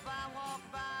help, I walked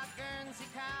by Guernsey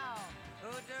Cow,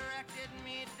 who directed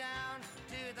me down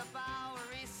to the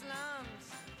Bowery slums,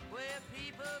 where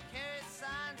people carried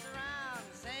signs around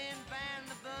saying ban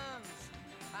the bums.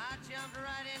 I jumped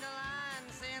right into line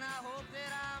saying I hope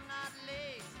that I'm not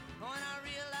late, when I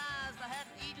realized I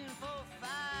hadn't eaten for 5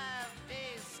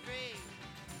 days straight.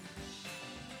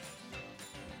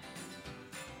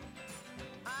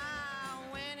 I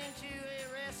went into a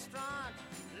restaurant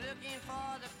looking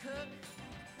for the cook.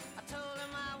 I told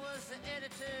him I was the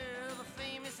editor of a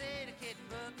famous etiquette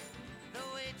book. The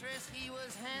waitress, he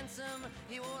was handsome,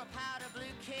 he wore a powder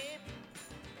blue cape.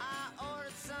 I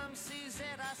ordered some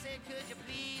Suzette, I said, could you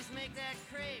please make that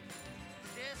crepe?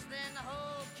 Just then the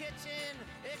whole kitchen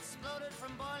exploded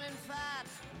from boiling fat.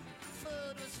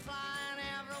 Food was flying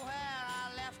everywhere,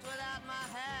 I left without my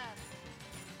hat.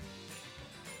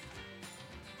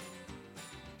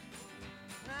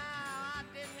 Now, I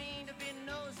didn't mean to be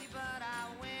nosy, but I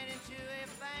went into a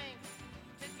bank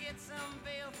to get some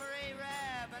bail for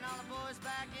Arab and all the boys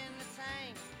back in the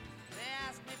tank. They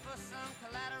asked me for some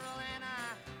collateral and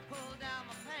I pulled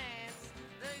down my pants.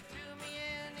 They threw me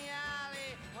in the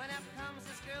alley when up comes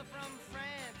this girl from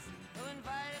France who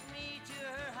invited me to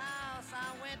her house.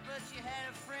 I went, but she had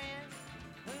a friend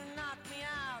who knocked me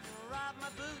out and robbed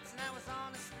my boots, and I was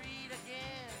on the street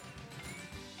again.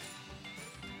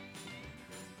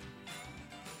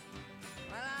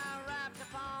 Well, I arrived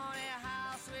upon a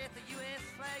house with the U.S.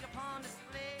 flag upon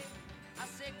display. I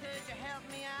said, could you help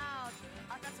me out?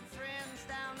 I got some friends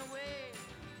down the way.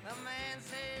 The man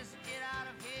says, get out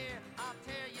of here, I'll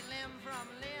tear you limb from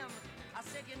limb. I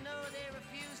said, you know they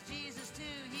refused Jesus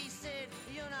too. He said,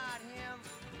 you're not him.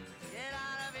 Get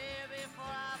out of here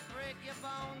before I break your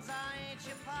bones, I ain't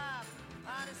your pop.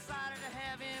 I I decided to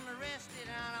have him arrested,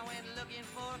 and I went looking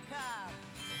for a cop.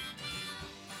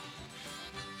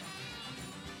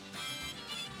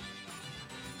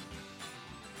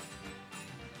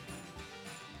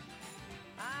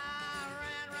 I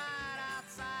ran right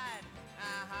outside,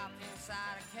 I hopped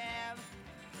inside a cab.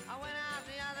 I went out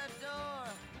the other door,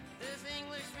 this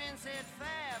Englishman said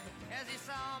fab, as he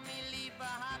saw me leap a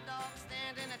hot dog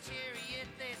stand in a chariot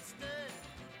that stood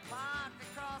parked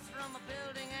across from a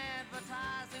building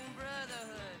advertising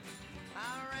brotherhood.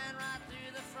 I ran right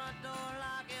through the front door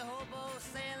like a hobo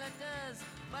sailor does,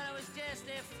 but it was just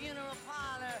a funeral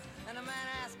parlor, and the man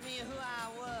asked me who I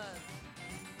was.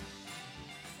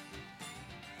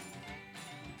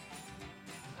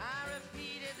 I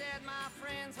repeated that my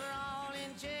friends were all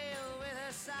in jail with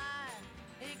a sigh.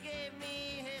 He gave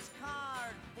me his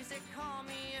card. He said, call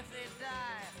me if they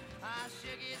die. I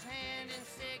shook his hand and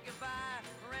said goodbye.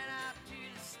 Ran out to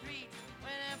the street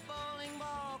when a bowling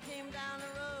ball came down the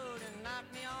road and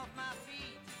knocked me off my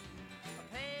feet. A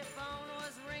payphone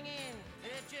was ringing.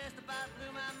 It just about blew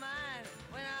my mind.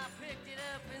 When I picked it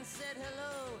up and said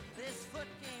hello, this foot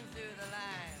came through the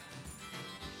line.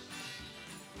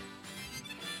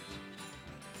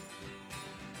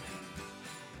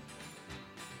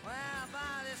 Well,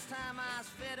 by this time I was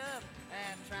fed up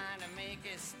at trying to make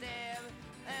a stab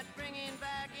at bringing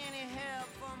back any help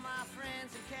for my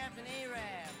friends and Captain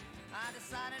Arab. I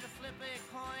decided to flip a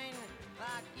coin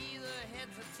like either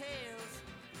heads or tails,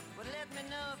 but let me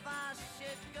know if I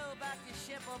should go back to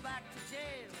ship or back to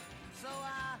jail. So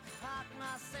I hocked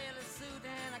my sailor suit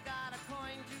and I got a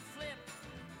coin to flip.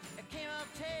 It came up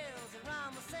tails and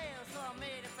round my sails, so I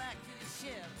made it back to the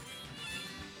ship.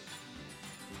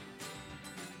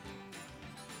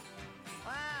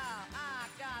 Well, I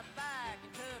got back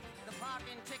and took the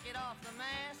parking ticket off the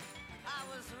mast. I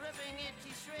was ripping it to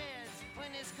shreds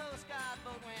when this Coast Guard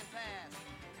boat went past.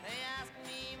 They asked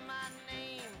me my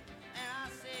name, and I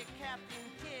said Captain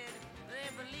Kidd. They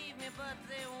believed me, but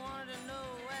they wanted to know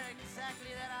what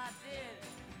exactly that I did.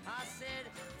 I said,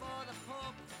 for the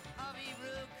Pope of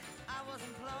Ebrook, I was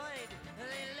employed.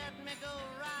 They let me go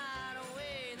right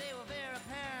away. They were very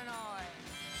paranoid.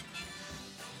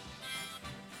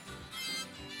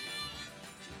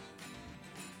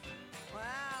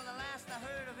 Well, the last I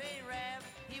heard of Arab,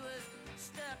 he was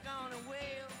stuck on a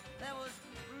whale that was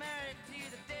married to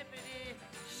the deputy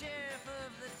sheriff of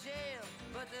the jail.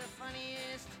 But the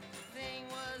funniest thing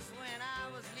was when I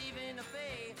was leaving the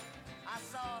bay, I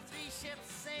saw 3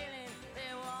 ships sailing, they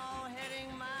were all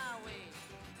heading my way.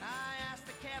 I asked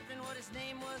the captain what his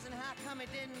name was and how come he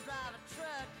didn't drive a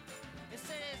truck. He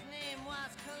said his name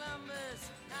was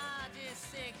Columbus. I just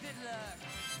said good luck.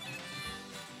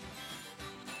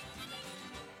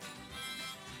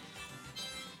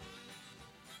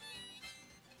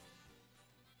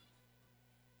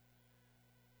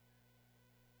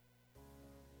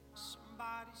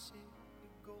 Somebody said you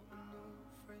got a new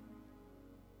friend.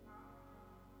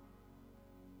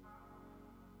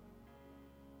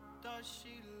 Does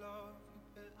she love you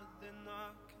better than I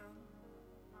can?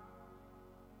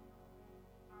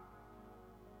 And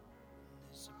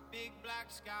there's a big black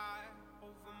sky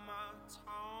over my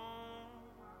town.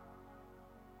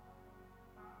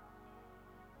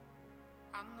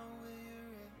 I know where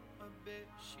you're at, I bet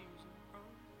she's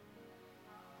around.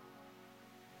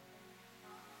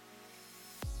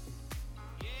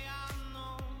 Yeah, I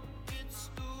know it's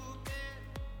stupid.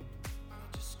 I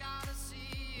just gotta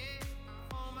see it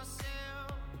for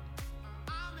myself.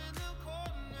 I'm in the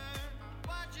corner,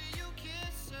 watching you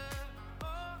kiss her. Oh,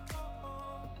 oh,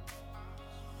 oh.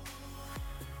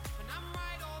 And I'm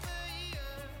right over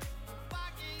here. Why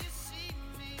can't you see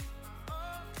me? Oh,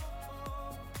 oh,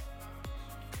 oh.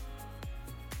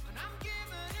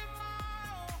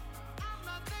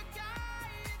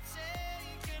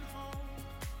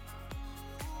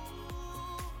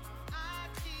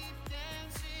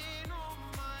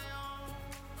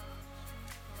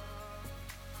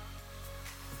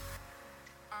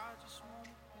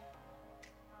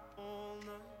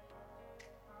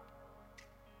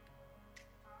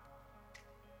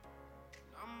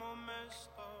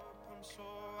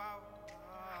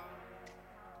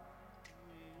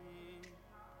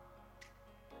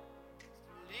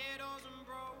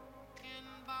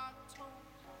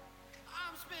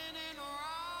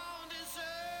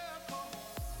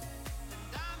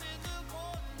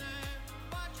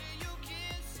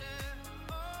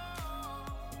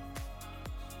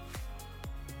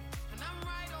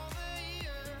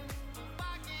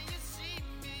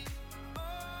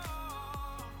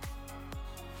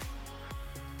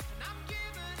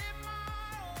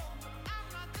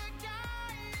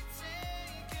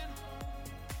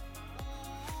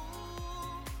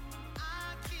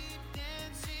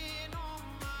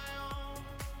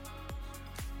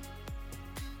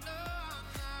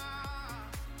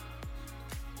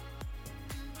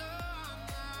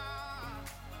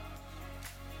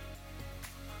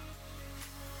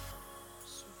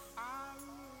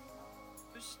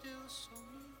 so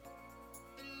near.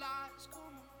 The lights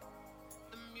come on,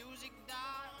 the music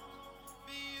dies,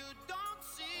 but you don't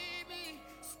see me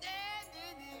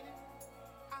standing here.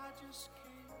 I just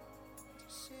came to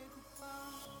say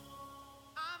goodbye.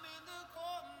 I'm in the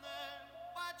corner,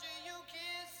 watching you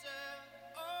kiss her.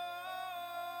 Oh,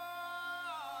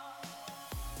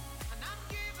 and I'm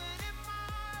giving it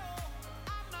my all.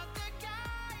 I'm not the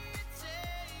guy you're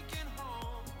taking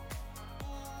home.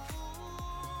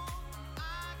 Ooh,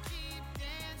 I keep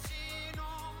dancing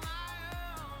on my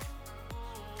own.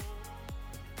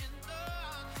 In the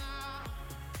night,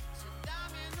 said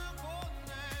I'm in the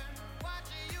corner,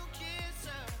 watching you kiss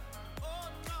her. Oh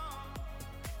no.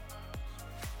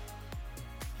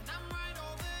 And I'm right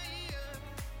over here,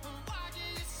 but why do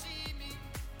you see me?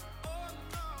 Oh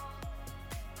no.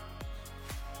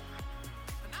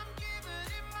 And I'm giving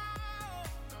it my all.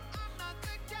 I'm not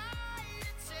the guy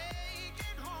you're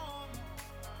taking home.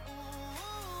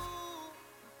 Ooh,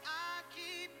 I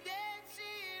keep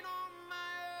dancing on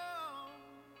my own.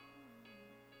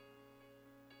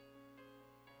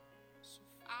 So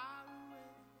far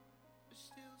away, but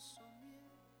still so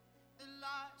near. The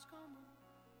lights come on,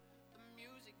 the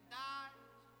music dies,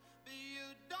 but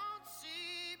you don't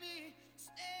see me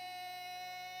standing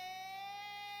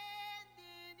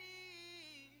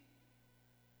here.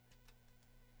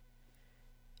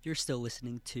 You're still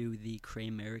listening to the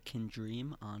Cray-American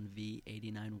Dream on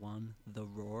V89.1 The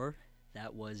Roar.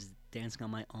 That was Dancing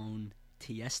on My Own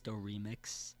Tiesto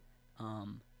remix,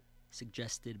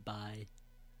 suggested by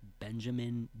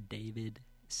Benjamin David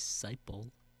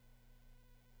Seipel,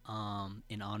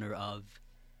 in honor of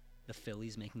the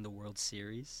Phillies making the World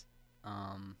Series.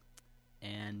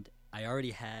 And I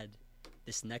already had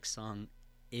this next song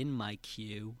in my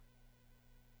queue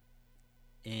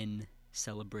in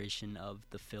celebration of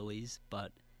the Phillies,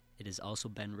 but it has also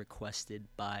been requested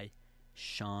by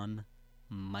Sean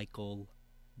Michael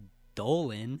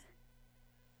Dolan.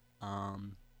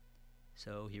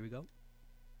 So here we go.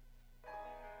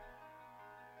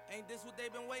 Ain't this what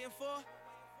they've been waiting for?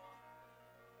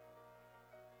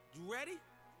 You ready?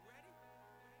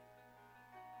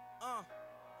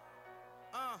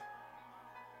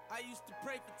 I used to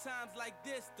pray for times like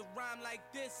this, to rhyme like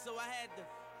this, so I had to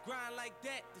grind like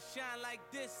that, to shine like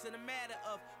this. In a matter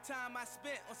of time I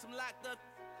spent on some locked up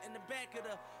in the back of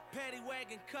the paddy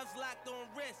wagon, cuffs locked on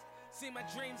wrist. See my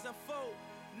dreams unfold,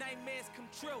 nightmares come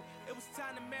true. It was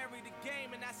time to marry the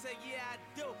game, and I said, yeah, I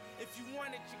do. If you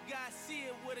want it, you gotta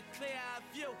see it with a clear eye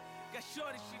view. Got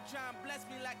shorty, she try and bless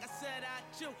me like I said I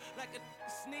chew. Like a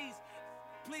sneeze,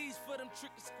 please for them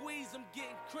trick and squeeze, I'm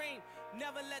getting cream.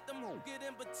 Never let them get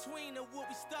in between of what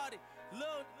we started.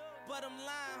 Lord, but I'm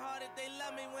lying hearted. They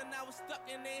love me when I was stuck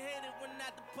and they hated when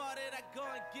I departed. I go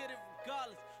and get it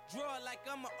regardless. Draw it like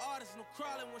I'm an artist, no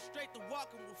crawling. Went straight to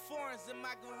walking with foreigns in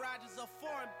my garages are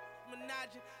foreign.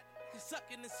 Menaging,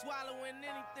 sucking and swallowing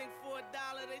anything for $1.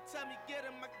 They tell me get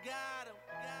him, I got him.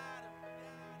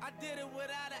 I did it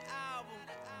without an album.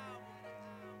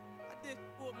 I did it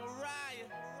with Mariah.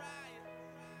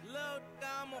 Lil'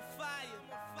 I'm on fire.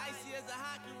 Icy as a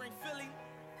hockey ring, Philly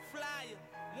flyer.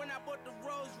 When I bought the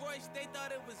Rolls Royce, they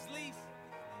thought it was lease.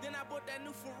 Then I bought that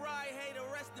new Ferrari, hey to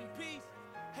rest in peace.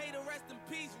 Hey to rest in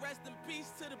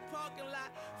peace to the parking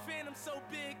lot. Phantom so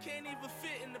big, can't even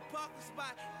fit in the parking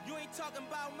spot. You ain't talking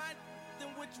about my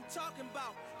then what you talking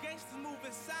about? Gangsters move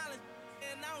in silence,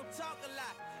 and I don't talk a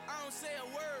lot. I don't say a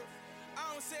word.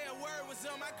 Was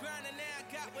on my grind and now I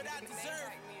got what I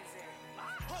deserve.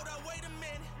 Hold up, wait a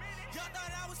minute. Y'all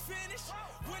thought I was finished.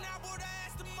 When I bought the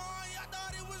Aston Martin, y'all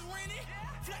thought it was rented.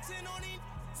 Flexing on these,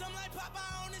 I'm like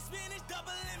Popeye on the spinach.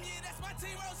 Double M, yeah, that's my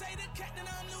team. Rose, the captain,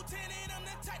 I'm lieutenant. I'm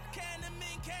the type of can the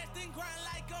men cast and grind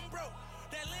like I'm broke.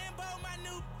 That Lambo, my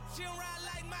new, she don't ride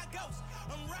like my ghost.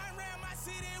 I'm riding around my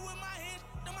city with my hands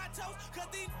on my toes. Cause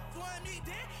these want me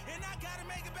dead, and I gotta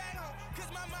make it back home.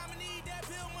 Cause my mama need that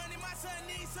bill money, my son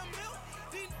needs some milk.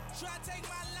 These try to take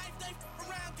my life, they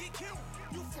around, get killed.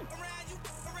 You around,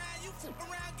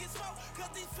 around, get smoked.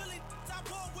 Cause these Philly I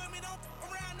pull with me, don't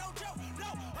around, no joke. No,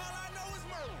 all I know is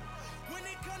murder. When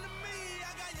it come to me,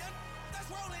 I got young that's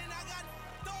rolling, I got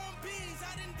throwing bees.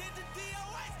 I done did the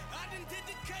DOS, I done did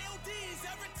the KODs.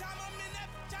 Every time I'm in that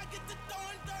bitch, I get to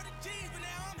throwing 30 G's. But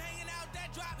now I'm hanging out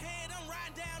that drop head, I'm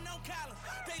riding down no collar.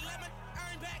 They let me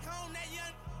earn back home, that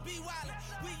young be wildin'.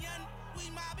 We young,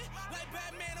 we mobbing, like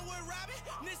Batman and with Robin.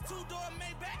 This two-door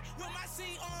Maybach with my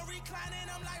seat on reclining.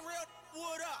 I'm like, real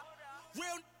wood up,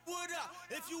 real wood up.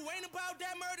 If you ain't about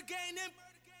that murder game, then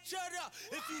Shut up.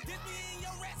 If you diss me in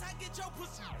your rats, I get your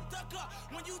pussy stuck up.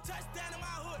 When you touch down in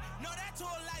my hood, no, that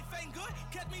tour life ain't good.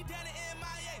 Catch me down in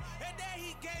MIA, and that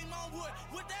heat game on wood.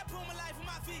 With that Puma life on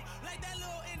my feet, like that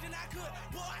little engine I could.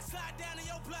 Boy, I slide down in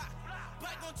your block,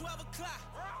 bike on 12 o'clock.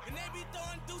 And they be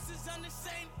throwing deuces on the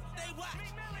same they watch.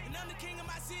 And I'm the king of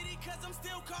my city, cause I'm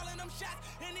still calling them shots.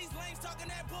 And these lanes talking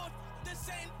that bull, the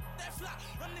same that flop.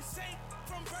 I'm the same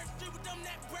from Birch Street with them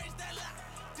that braids that lock.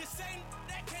 The same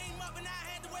that came up and I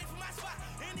had to wait for my spot.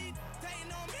 And he hating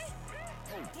on me,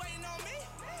 waiting on me.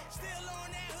 Still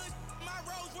on that hood, my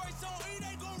Rolls Royce on E,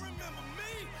 they gon' remember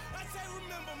me. I say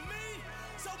remember me.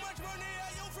 So much money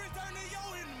at your friends turn to your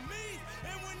enemies.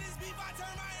 And when this beef, I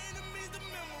turn my enemies to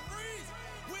memories.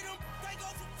 We them take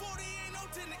off for 40, ain't no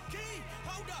 10 the key.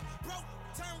 Hold up, broke,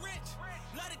 turn rich.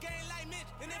 Love the game like Mitch.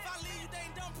 And if I leave you, they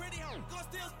ain't done pretty home. Gon'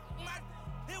 still my.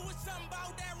 It was something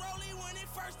about that rollie when it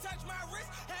first touched my wrist.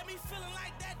 Had me feeling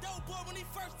like that dope boy when he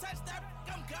first touched that.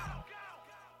 I'm gone.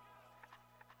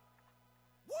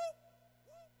 Woo!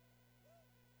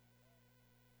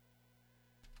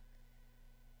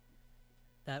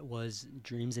 That was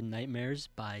Dreams and Nightmares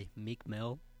by Meek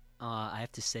Mill. I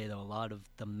have to say, though, a lot of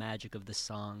the magic of the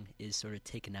song is sort of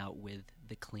taken out with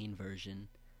the clean version.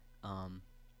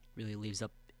 Really leaves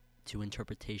up to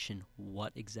interpretation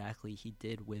what exactly he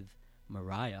did with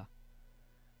Mariah.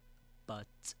 But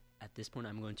at this point,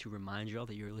 I'm going to remind you all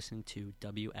that you're listening to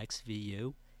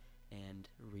WXVU and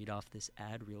read off this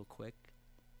ad real quick.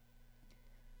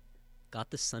 Got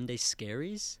the Sunday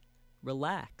scaries?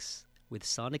 Relax with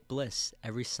Sonic Bliss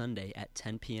every Sunday at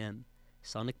 10 p.m.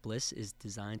 Sonic Bliss is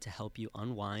designed to help you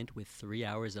unwind with 3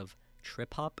 hours of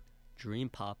trip-hop, dream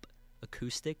pop,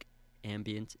 acoustic,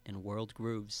 ambient, and world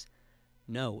grooves.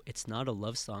 No, it's not a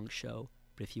love song show,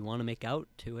 but if you want to make out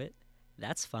to it,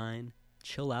 that's fine.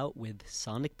 Chill out with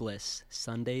Sonic Bliss,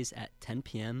 Sundays at 10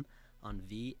 p.m. on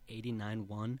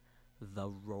V89.1 The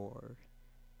Roar.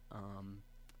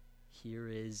 Here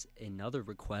is another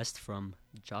request from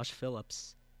Josh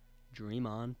Phillips, Dream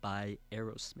On by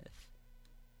Aerosmith.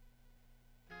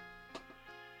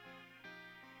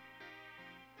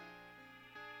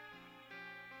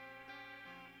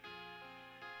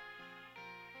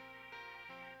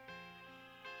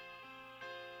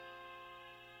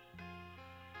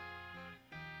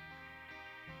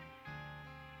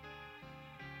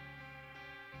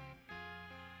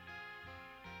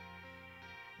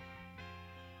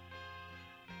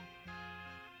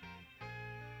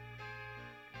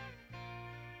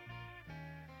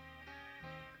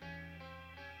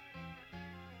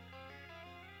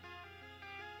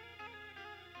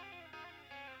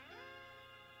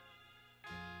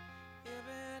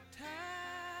 Every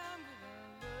time that I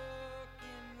look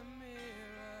in the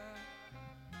mirror,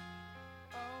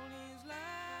 all these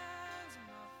lines in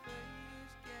my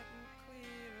face getting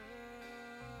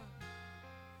clearer.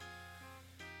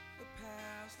 The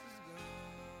past is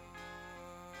gone,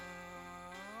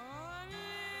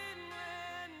 it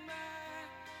went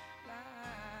by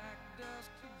like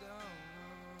dusk to dawn.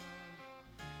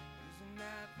 Isn't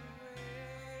that the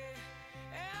way?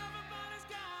 Everybody's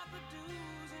got the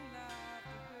dues in life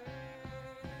to pay.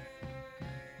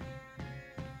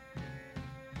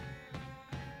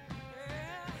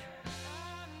 Yeah,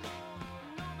 I know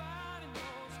nobody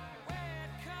knows where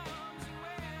it comes and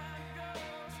where it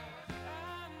goes.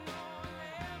 I know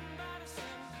everybody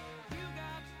sings. You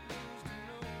got to lose to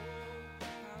know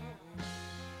how to win.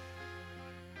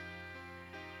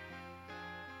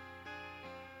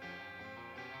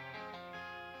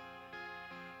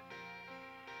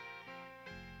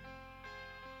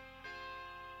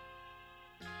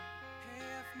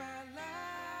 Half my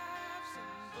life's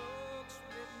in books,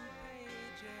 written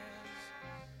pages.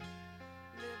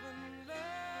 Live and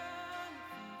learn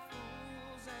from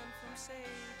fools and from sages.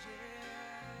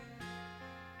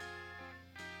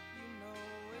 You know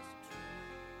it's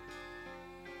true.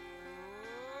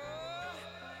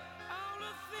 All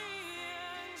the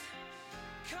things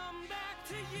come back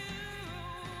to you.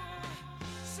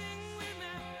 Sing with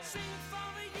me, sing for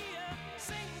the year,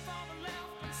 sing for the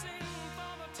laughter, sing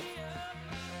for the tear.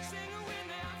 Sing with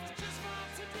me just for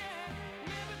today.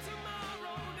 Maybe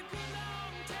tomorrow the good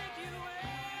Lord will take you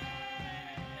away.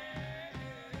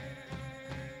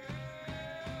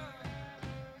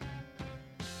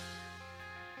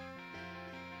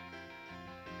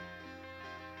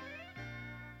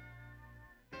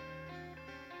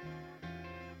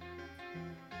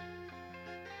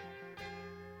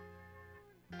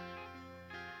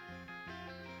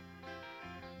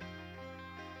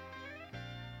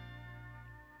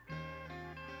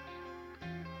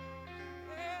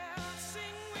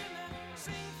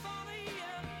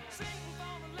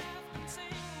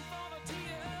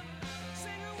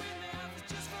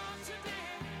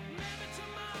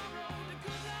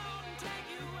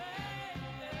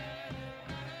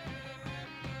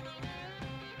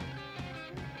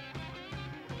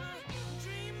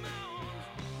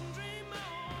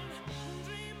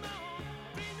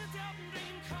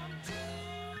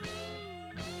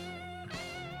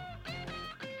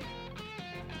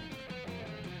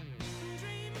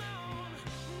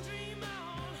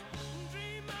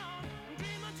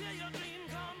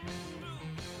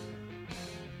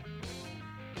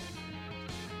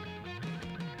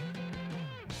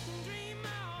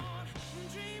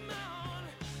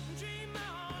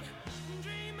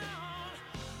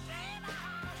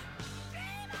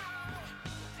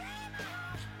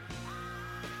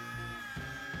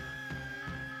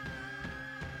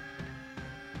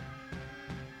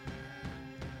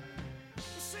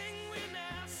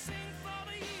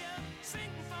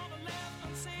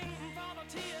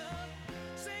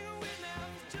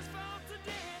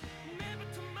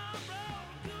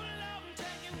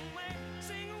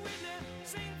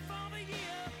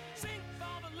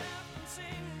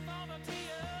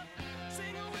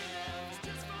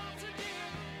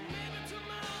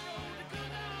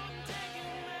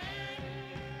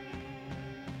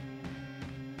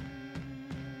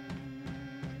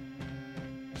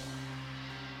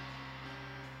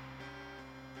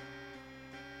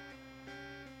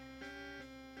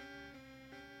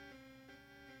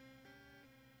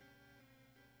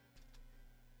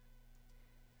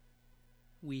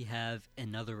 We have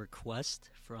another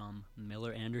request from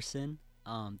Miller Anderson.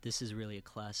 This is really a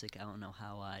classic. I don't know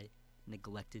how I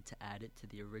neglected to add it to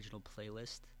the original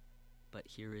playlist, but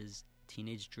here is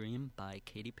Teenage Dream by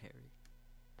Katy Perry.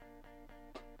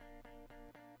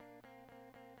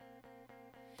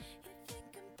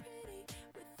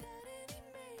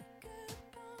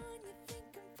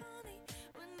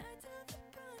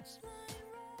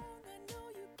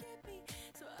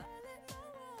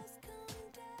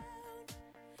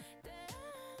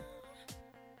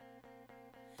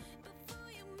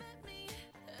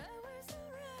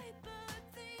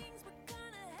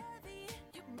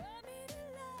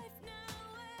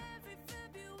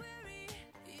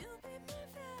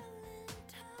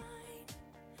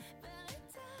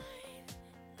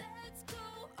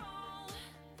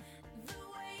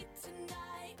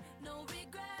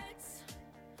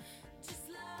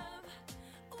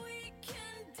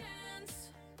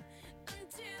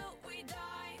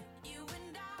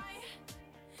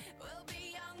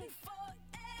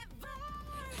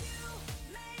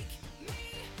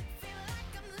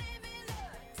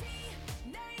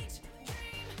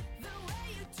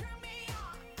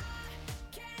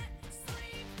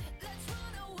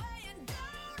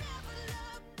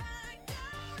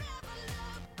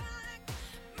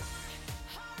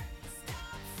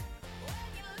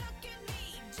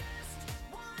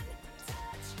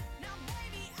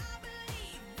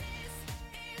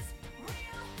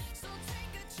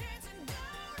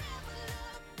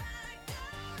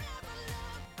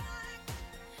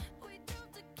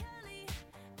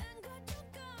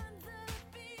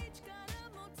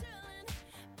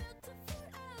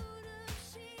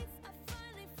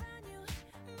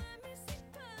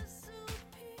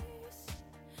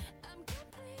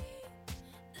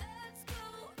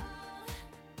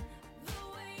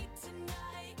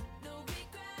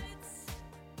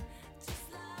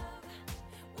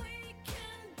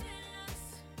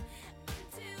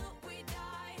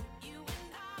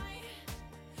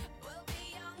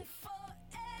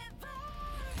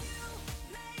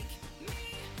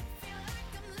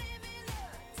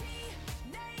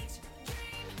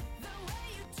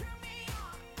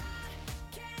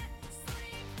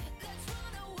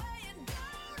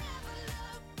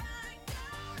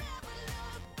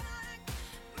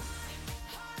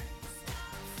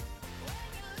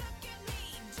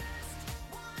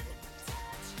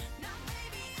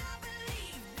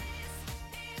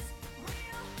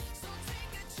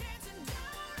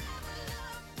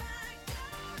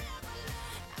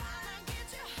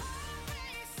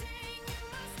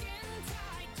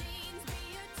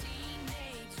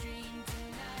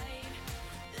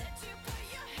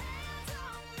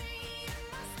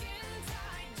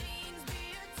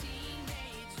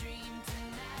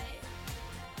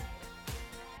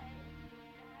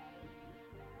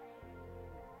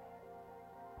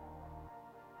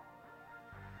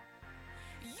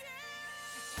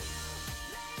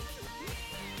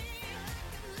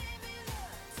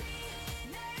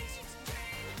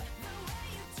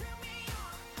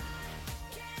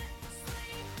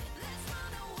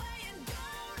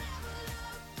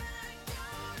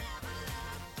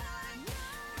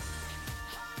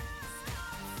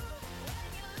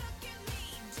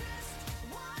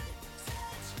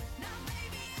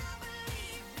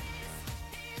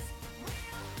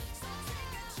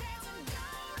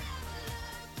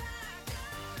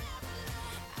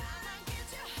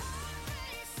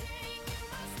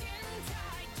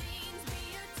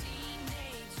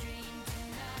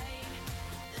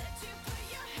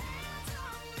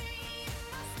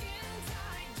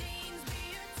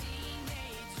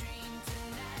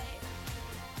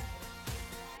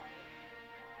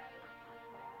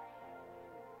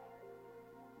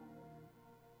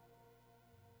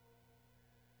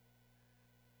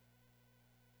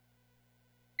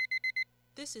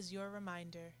 This is your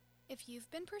reminder. If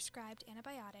you've been prescribed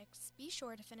antibiotics, be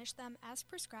sure to finish them as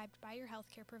prescribed by your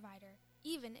healthcare provider,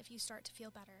 even if you start to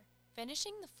feel better.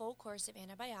 Finishing the full course of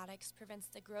antibiotics prevents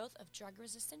the growth of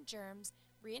drug-resistant germs,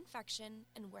 reinfection,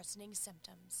 and worsening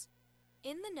symptoms.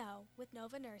 In the Know with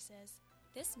Nova Nurses.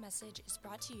 This message is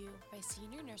brought to you by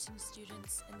senior nursing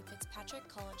students in the Fitzpatrick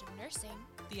College of Nursing,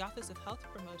 the Office of Health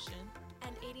Promotion,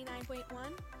 and 89.1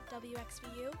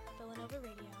 WXVU Villanova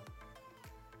Radio.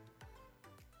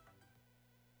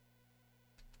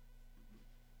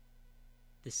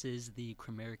 This is the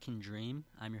Kramerican Dream.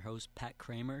 I'm your host, Pat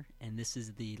Kramer, and this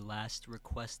is the last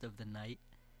request of the night.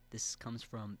 This comes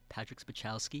from Patrick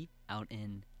Spachowski out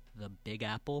in the Big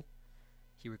Apple.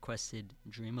 He requested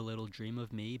Dream a Little Dream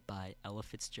of Me by Ella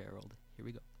Fitzgerald. Here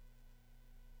we go.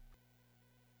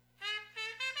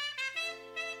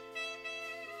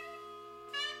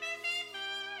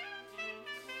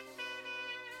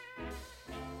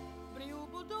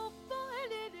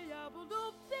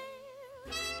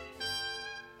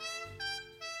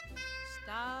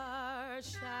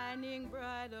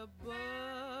 right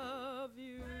above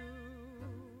you.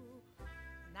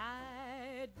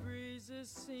 Night breezes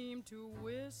seem to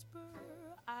whisper,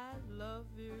 I love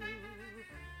you.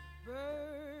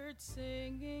 Birds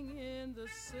singing in the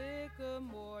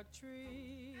sycamore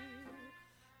tree.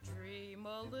 Dream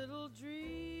a little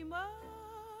dream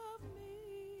of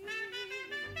me.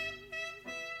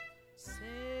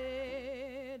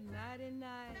 Say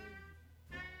nighty-night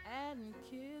and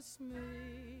kiss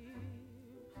me.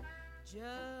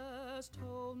 Just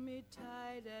hold me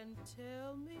tight and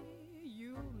tell me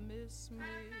you'll miss me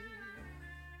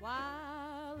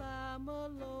while I'm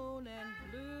alone and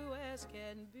blue as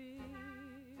can be.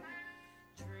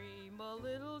 Dream a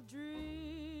little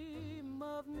dream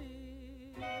of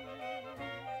me.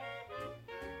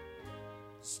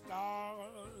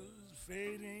 Stars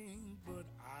fading, but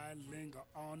I linger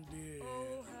on, dear.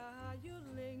 Oh, how you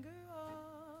linger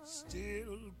on.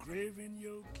 Still craving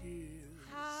your kiss.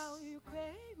 How you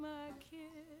crave my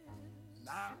kiss.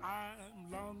 Now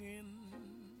I'm longing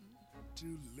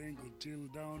to linger till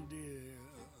dawn, dear.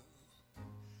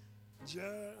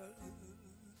 Just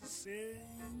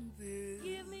sing this.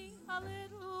 Give me a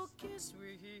little kiss,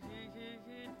 sweet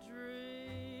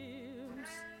dreams,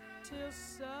 till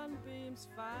sunbeams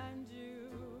find you.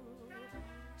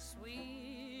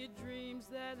 Sweet dreams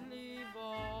that leave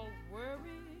all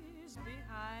worries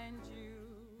behind you.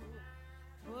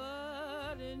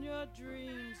 But in your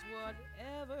dreams,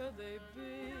 whatever they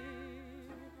be,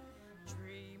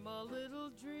 dream a little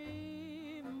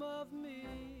dream of me.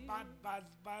 Buzz, buzz,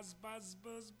 buzz, buzz,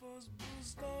 buzz, buzz,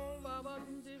 stars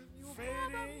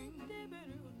fading,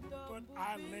 but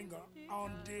I linger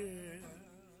on, dear.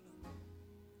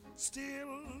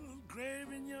 Still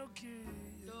craving your kiss.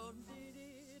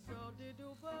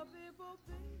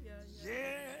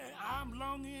 Yeah, I'm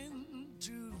longing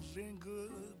to linger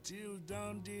till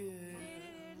dawn, dear.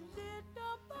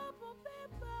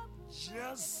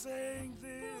 Just saying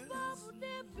this.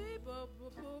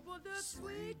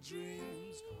 Sweet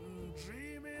dreams,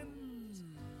 dreaming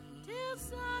till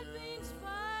sunbeams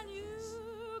find you.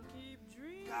 Keep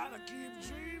dreaming. Gotta keep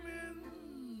dreaming.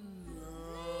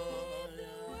 Leave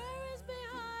the worries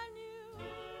behind you.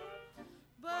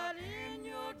 But in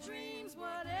your dreams,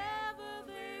 whatever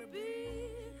they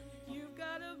be, you've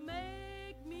gotta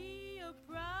make me a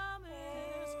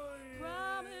promise.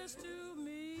 Promise to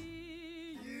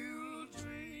me you'll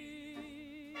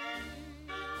dream.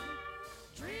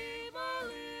 Dream a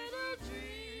little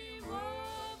dream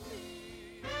of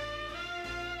me.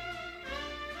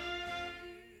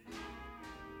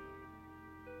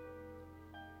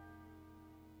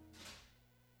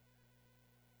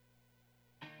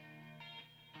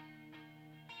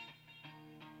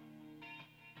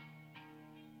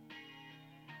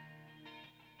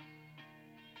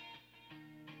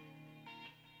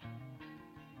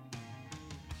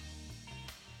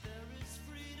 There is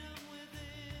freedom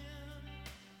within,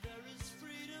 there is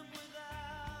freedom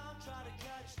without. Try to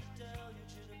catch the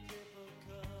deluge in a paper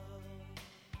cup.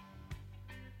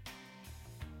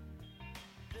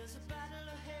 There's a battle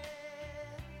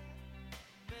ahead,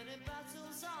 many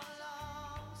battles are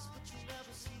lost, but you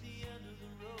never see the end of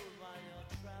the road while you're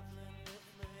traveling with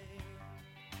me.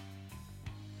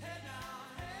 Hey now,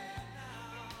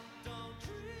 don't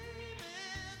dream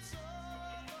it's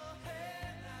over. Hey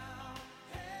now,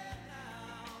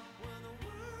 when the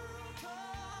world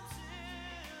comes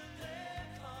in, they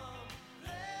come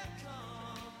to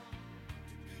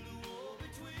build a wall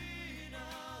between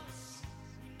us.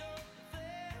 No,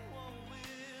 they won't win.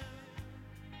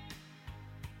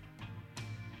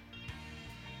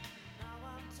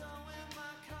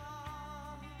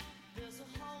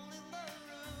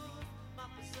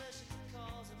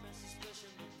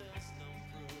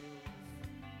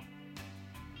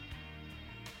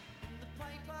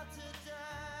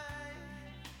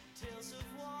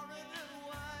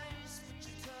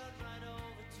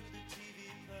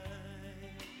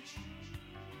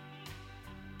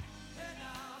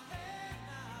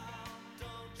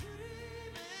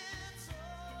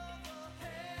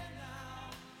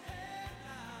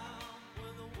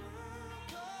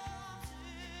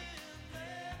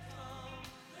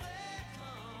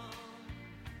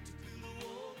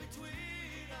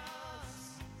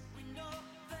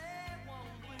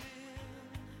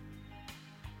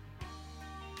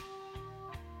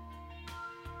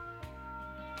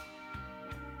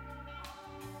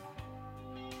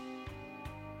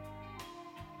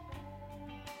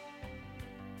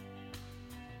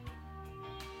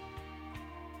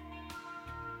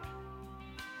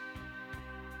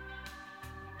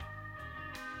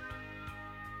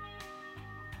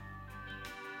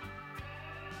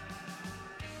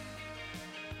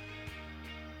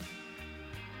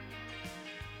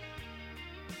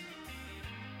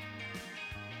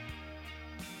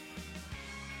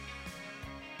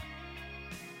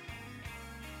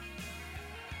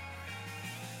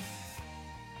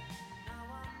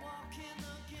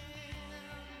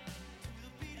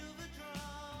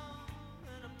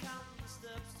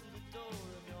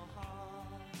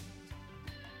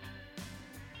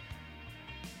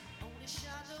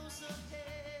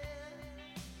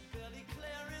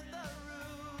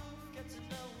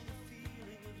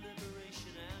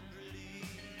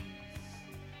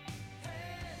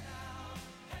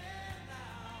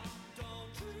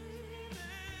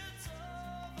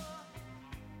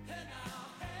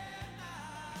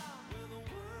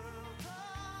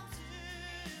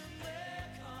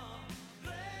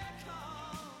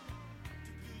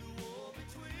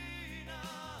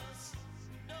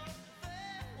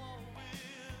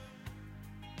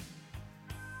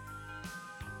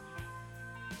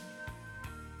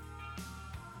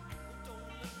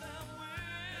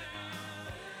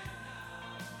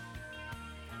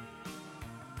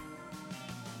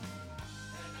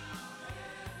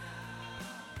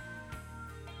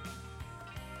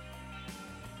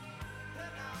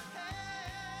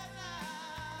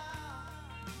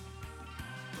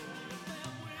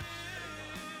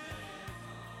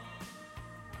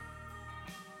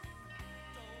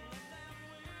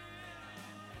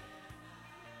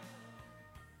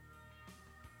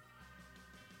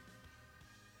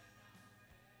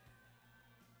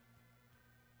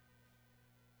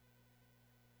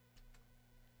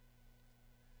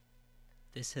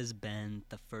 This has been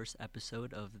the first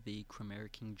episode of the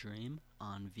Cramerican Dream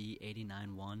on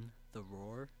V89.1 The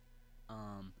Roar.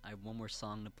 I have one more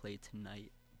song to play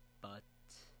tonight, but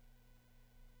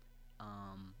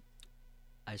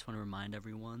I just want to remind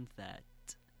everyone that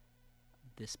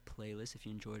this playlist, if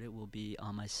you enjoyed it, will be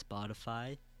on my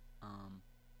Spotify.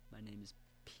 My name is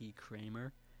P.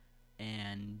 Kramer,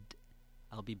 and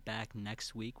I'll be back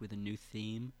next week with a new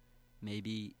theme,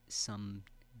 maybe some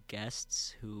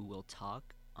guests who will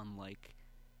talk, unlike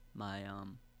my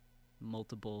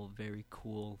multiple very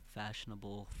cool,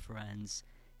 fashionable friends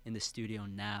in the studio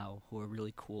now who are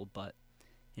really cool, but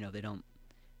they don't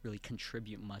really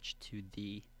contribute much to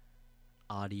the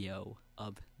audio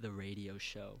of the radio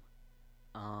show.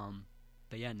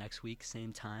 But yeah, next week,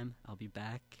 same time, I'll be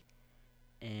back.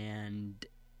 And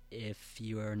if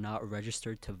you are not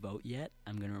registered to vote yet,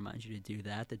 I'm going to remind you to do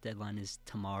that. The deadline is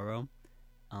tomorrow.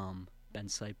 Ben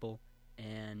Seipel.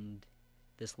 And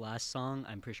this last song,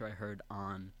 I'm pretty sure I heard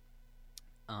on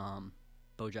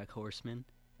BoJack Horseman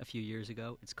a few years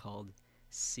ago. It's called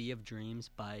Sea of Dreams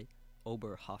by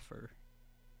Oberhofer.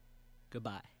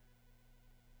 Goodbye.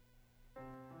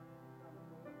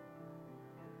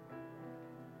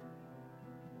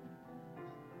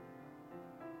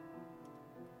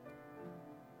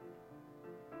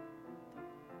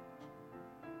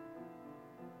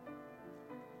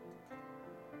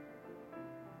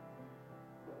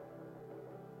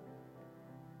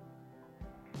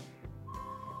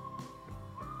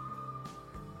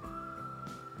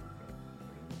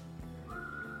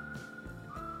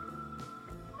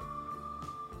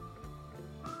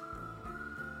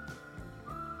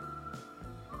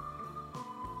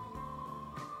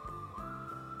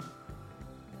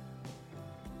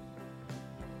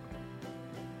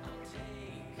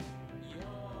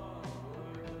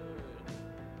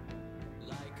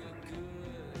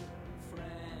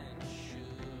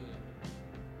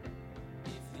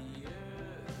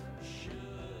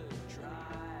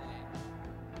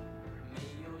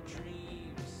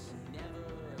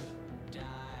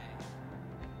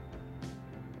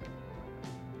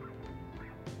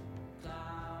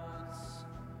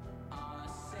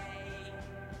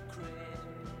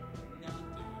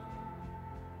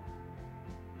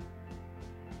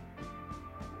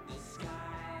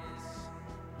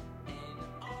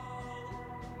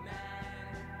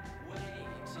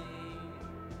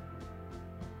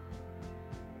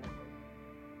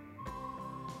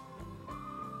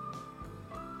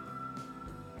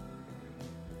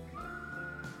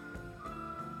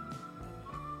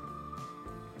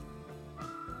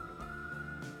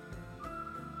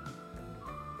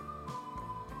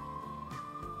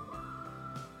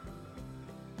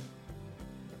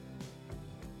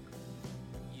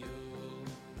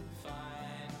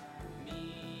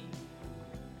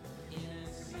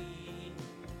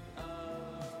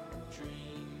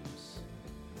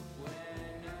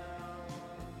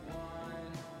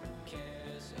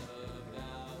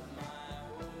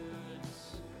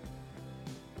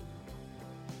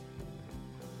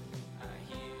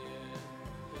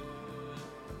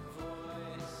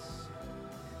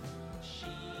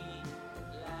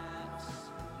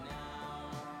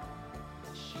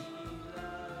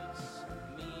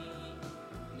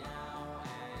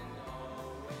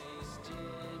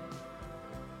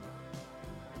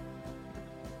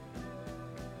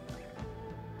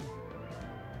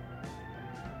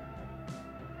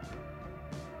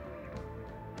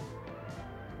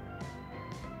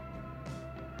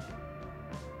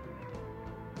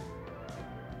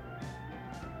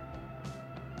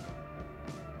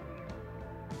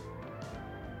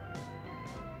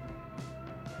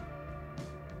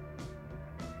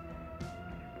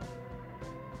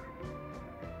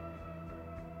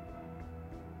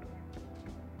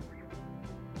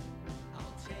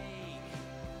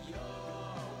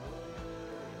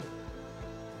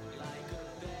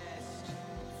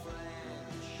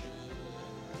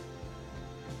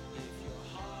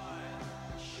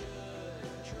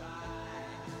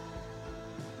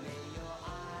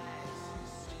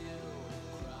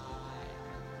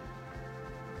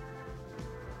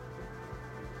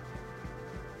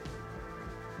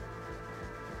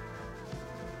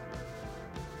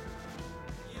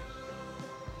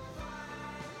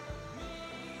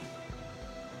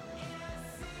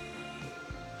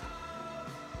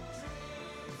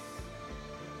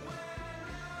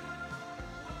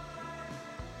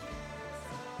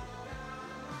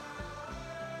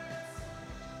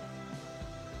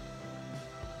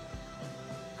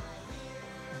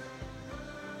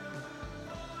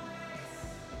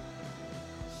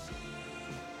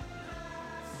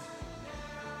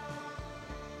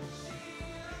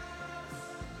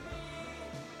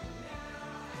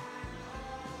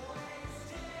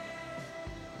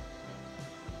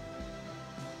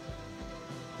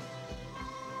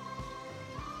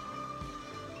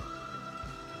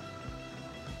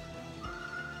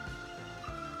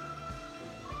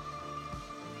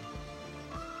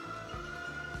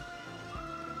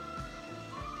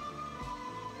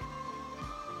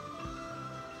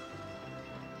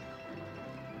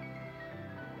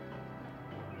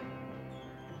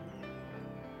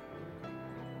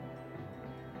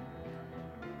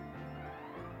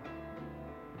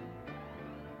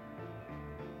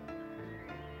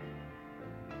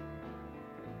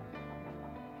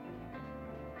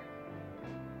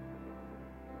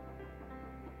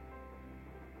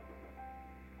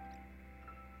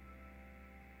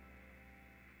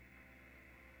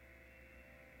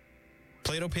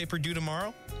 Play-Doh paper due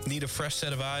tomorrow? Need a fresh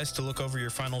set of eyes to look over your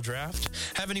final draft?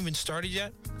 Haven't even started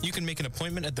yet? You can make an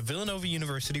appointment at the Villanova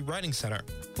University Writing Center,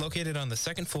 located on the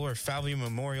second floor of Falvey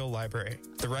Memorial Library.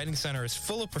 The Writing Center is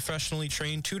full of professionally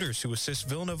trained tutors who assist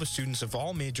Villanova students of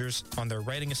all majors on their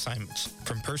writing assignments,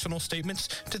 from personal statements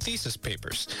to thesis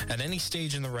papers, at any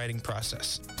stage in the writing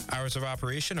process. Hours of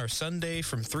operation are Sunday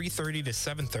from 3:30 to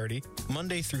 7:30,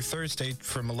 Monday through Thursday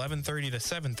from 11:30 to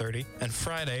 7:30, and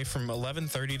Friday from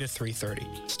 11:30 to 3:30.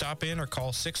 Stop in or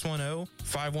call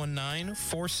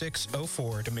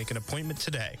 610-519-4604 to make an appointment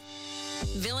today.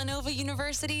 Villanova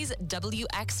University's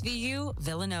WXVU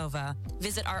Villanova.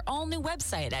 Visit our all-new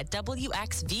website at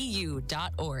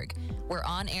wxvu.org. We're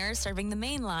on air serving the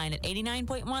main line at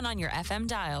 89.1 on your FM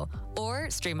dial, or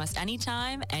stream us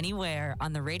anytime, anywhere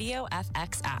on the Radio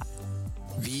FX app.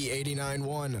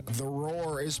 V89.1, The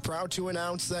Roar, is proud to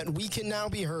announce that we can now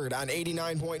be heard on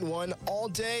 89.1 all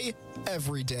day,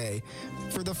 every day,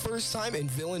 for the first time in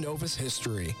Villanova's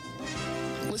history.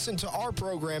 Listen to our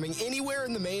programming anywhere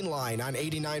in the main line on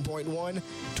 89.1,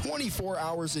 24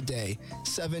 hours a day,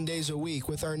 7 days a week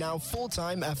with our now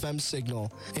full-time FM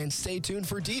signal. And stay tuned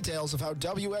for details of how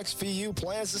WXVU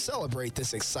plans to celebrate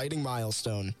this exciting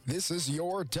milestone. This is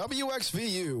your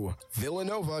WXVU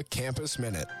Villanova Campus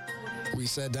Minute. We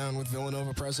sat down with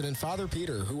Villanova President Father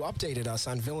Peter, who updated us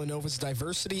on Villanova's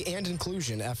diversity and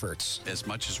inclusion efforts. As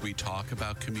much as we talk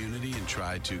about community and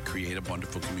try to create a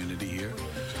wonderful community here,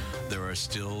 there are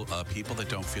still people that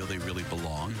don't feel they really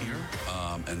belong here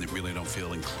and that really don't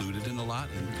feel included in a lot.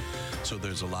 And so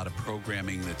there's a lot of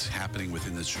programming that's happening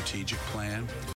within the strategic plan.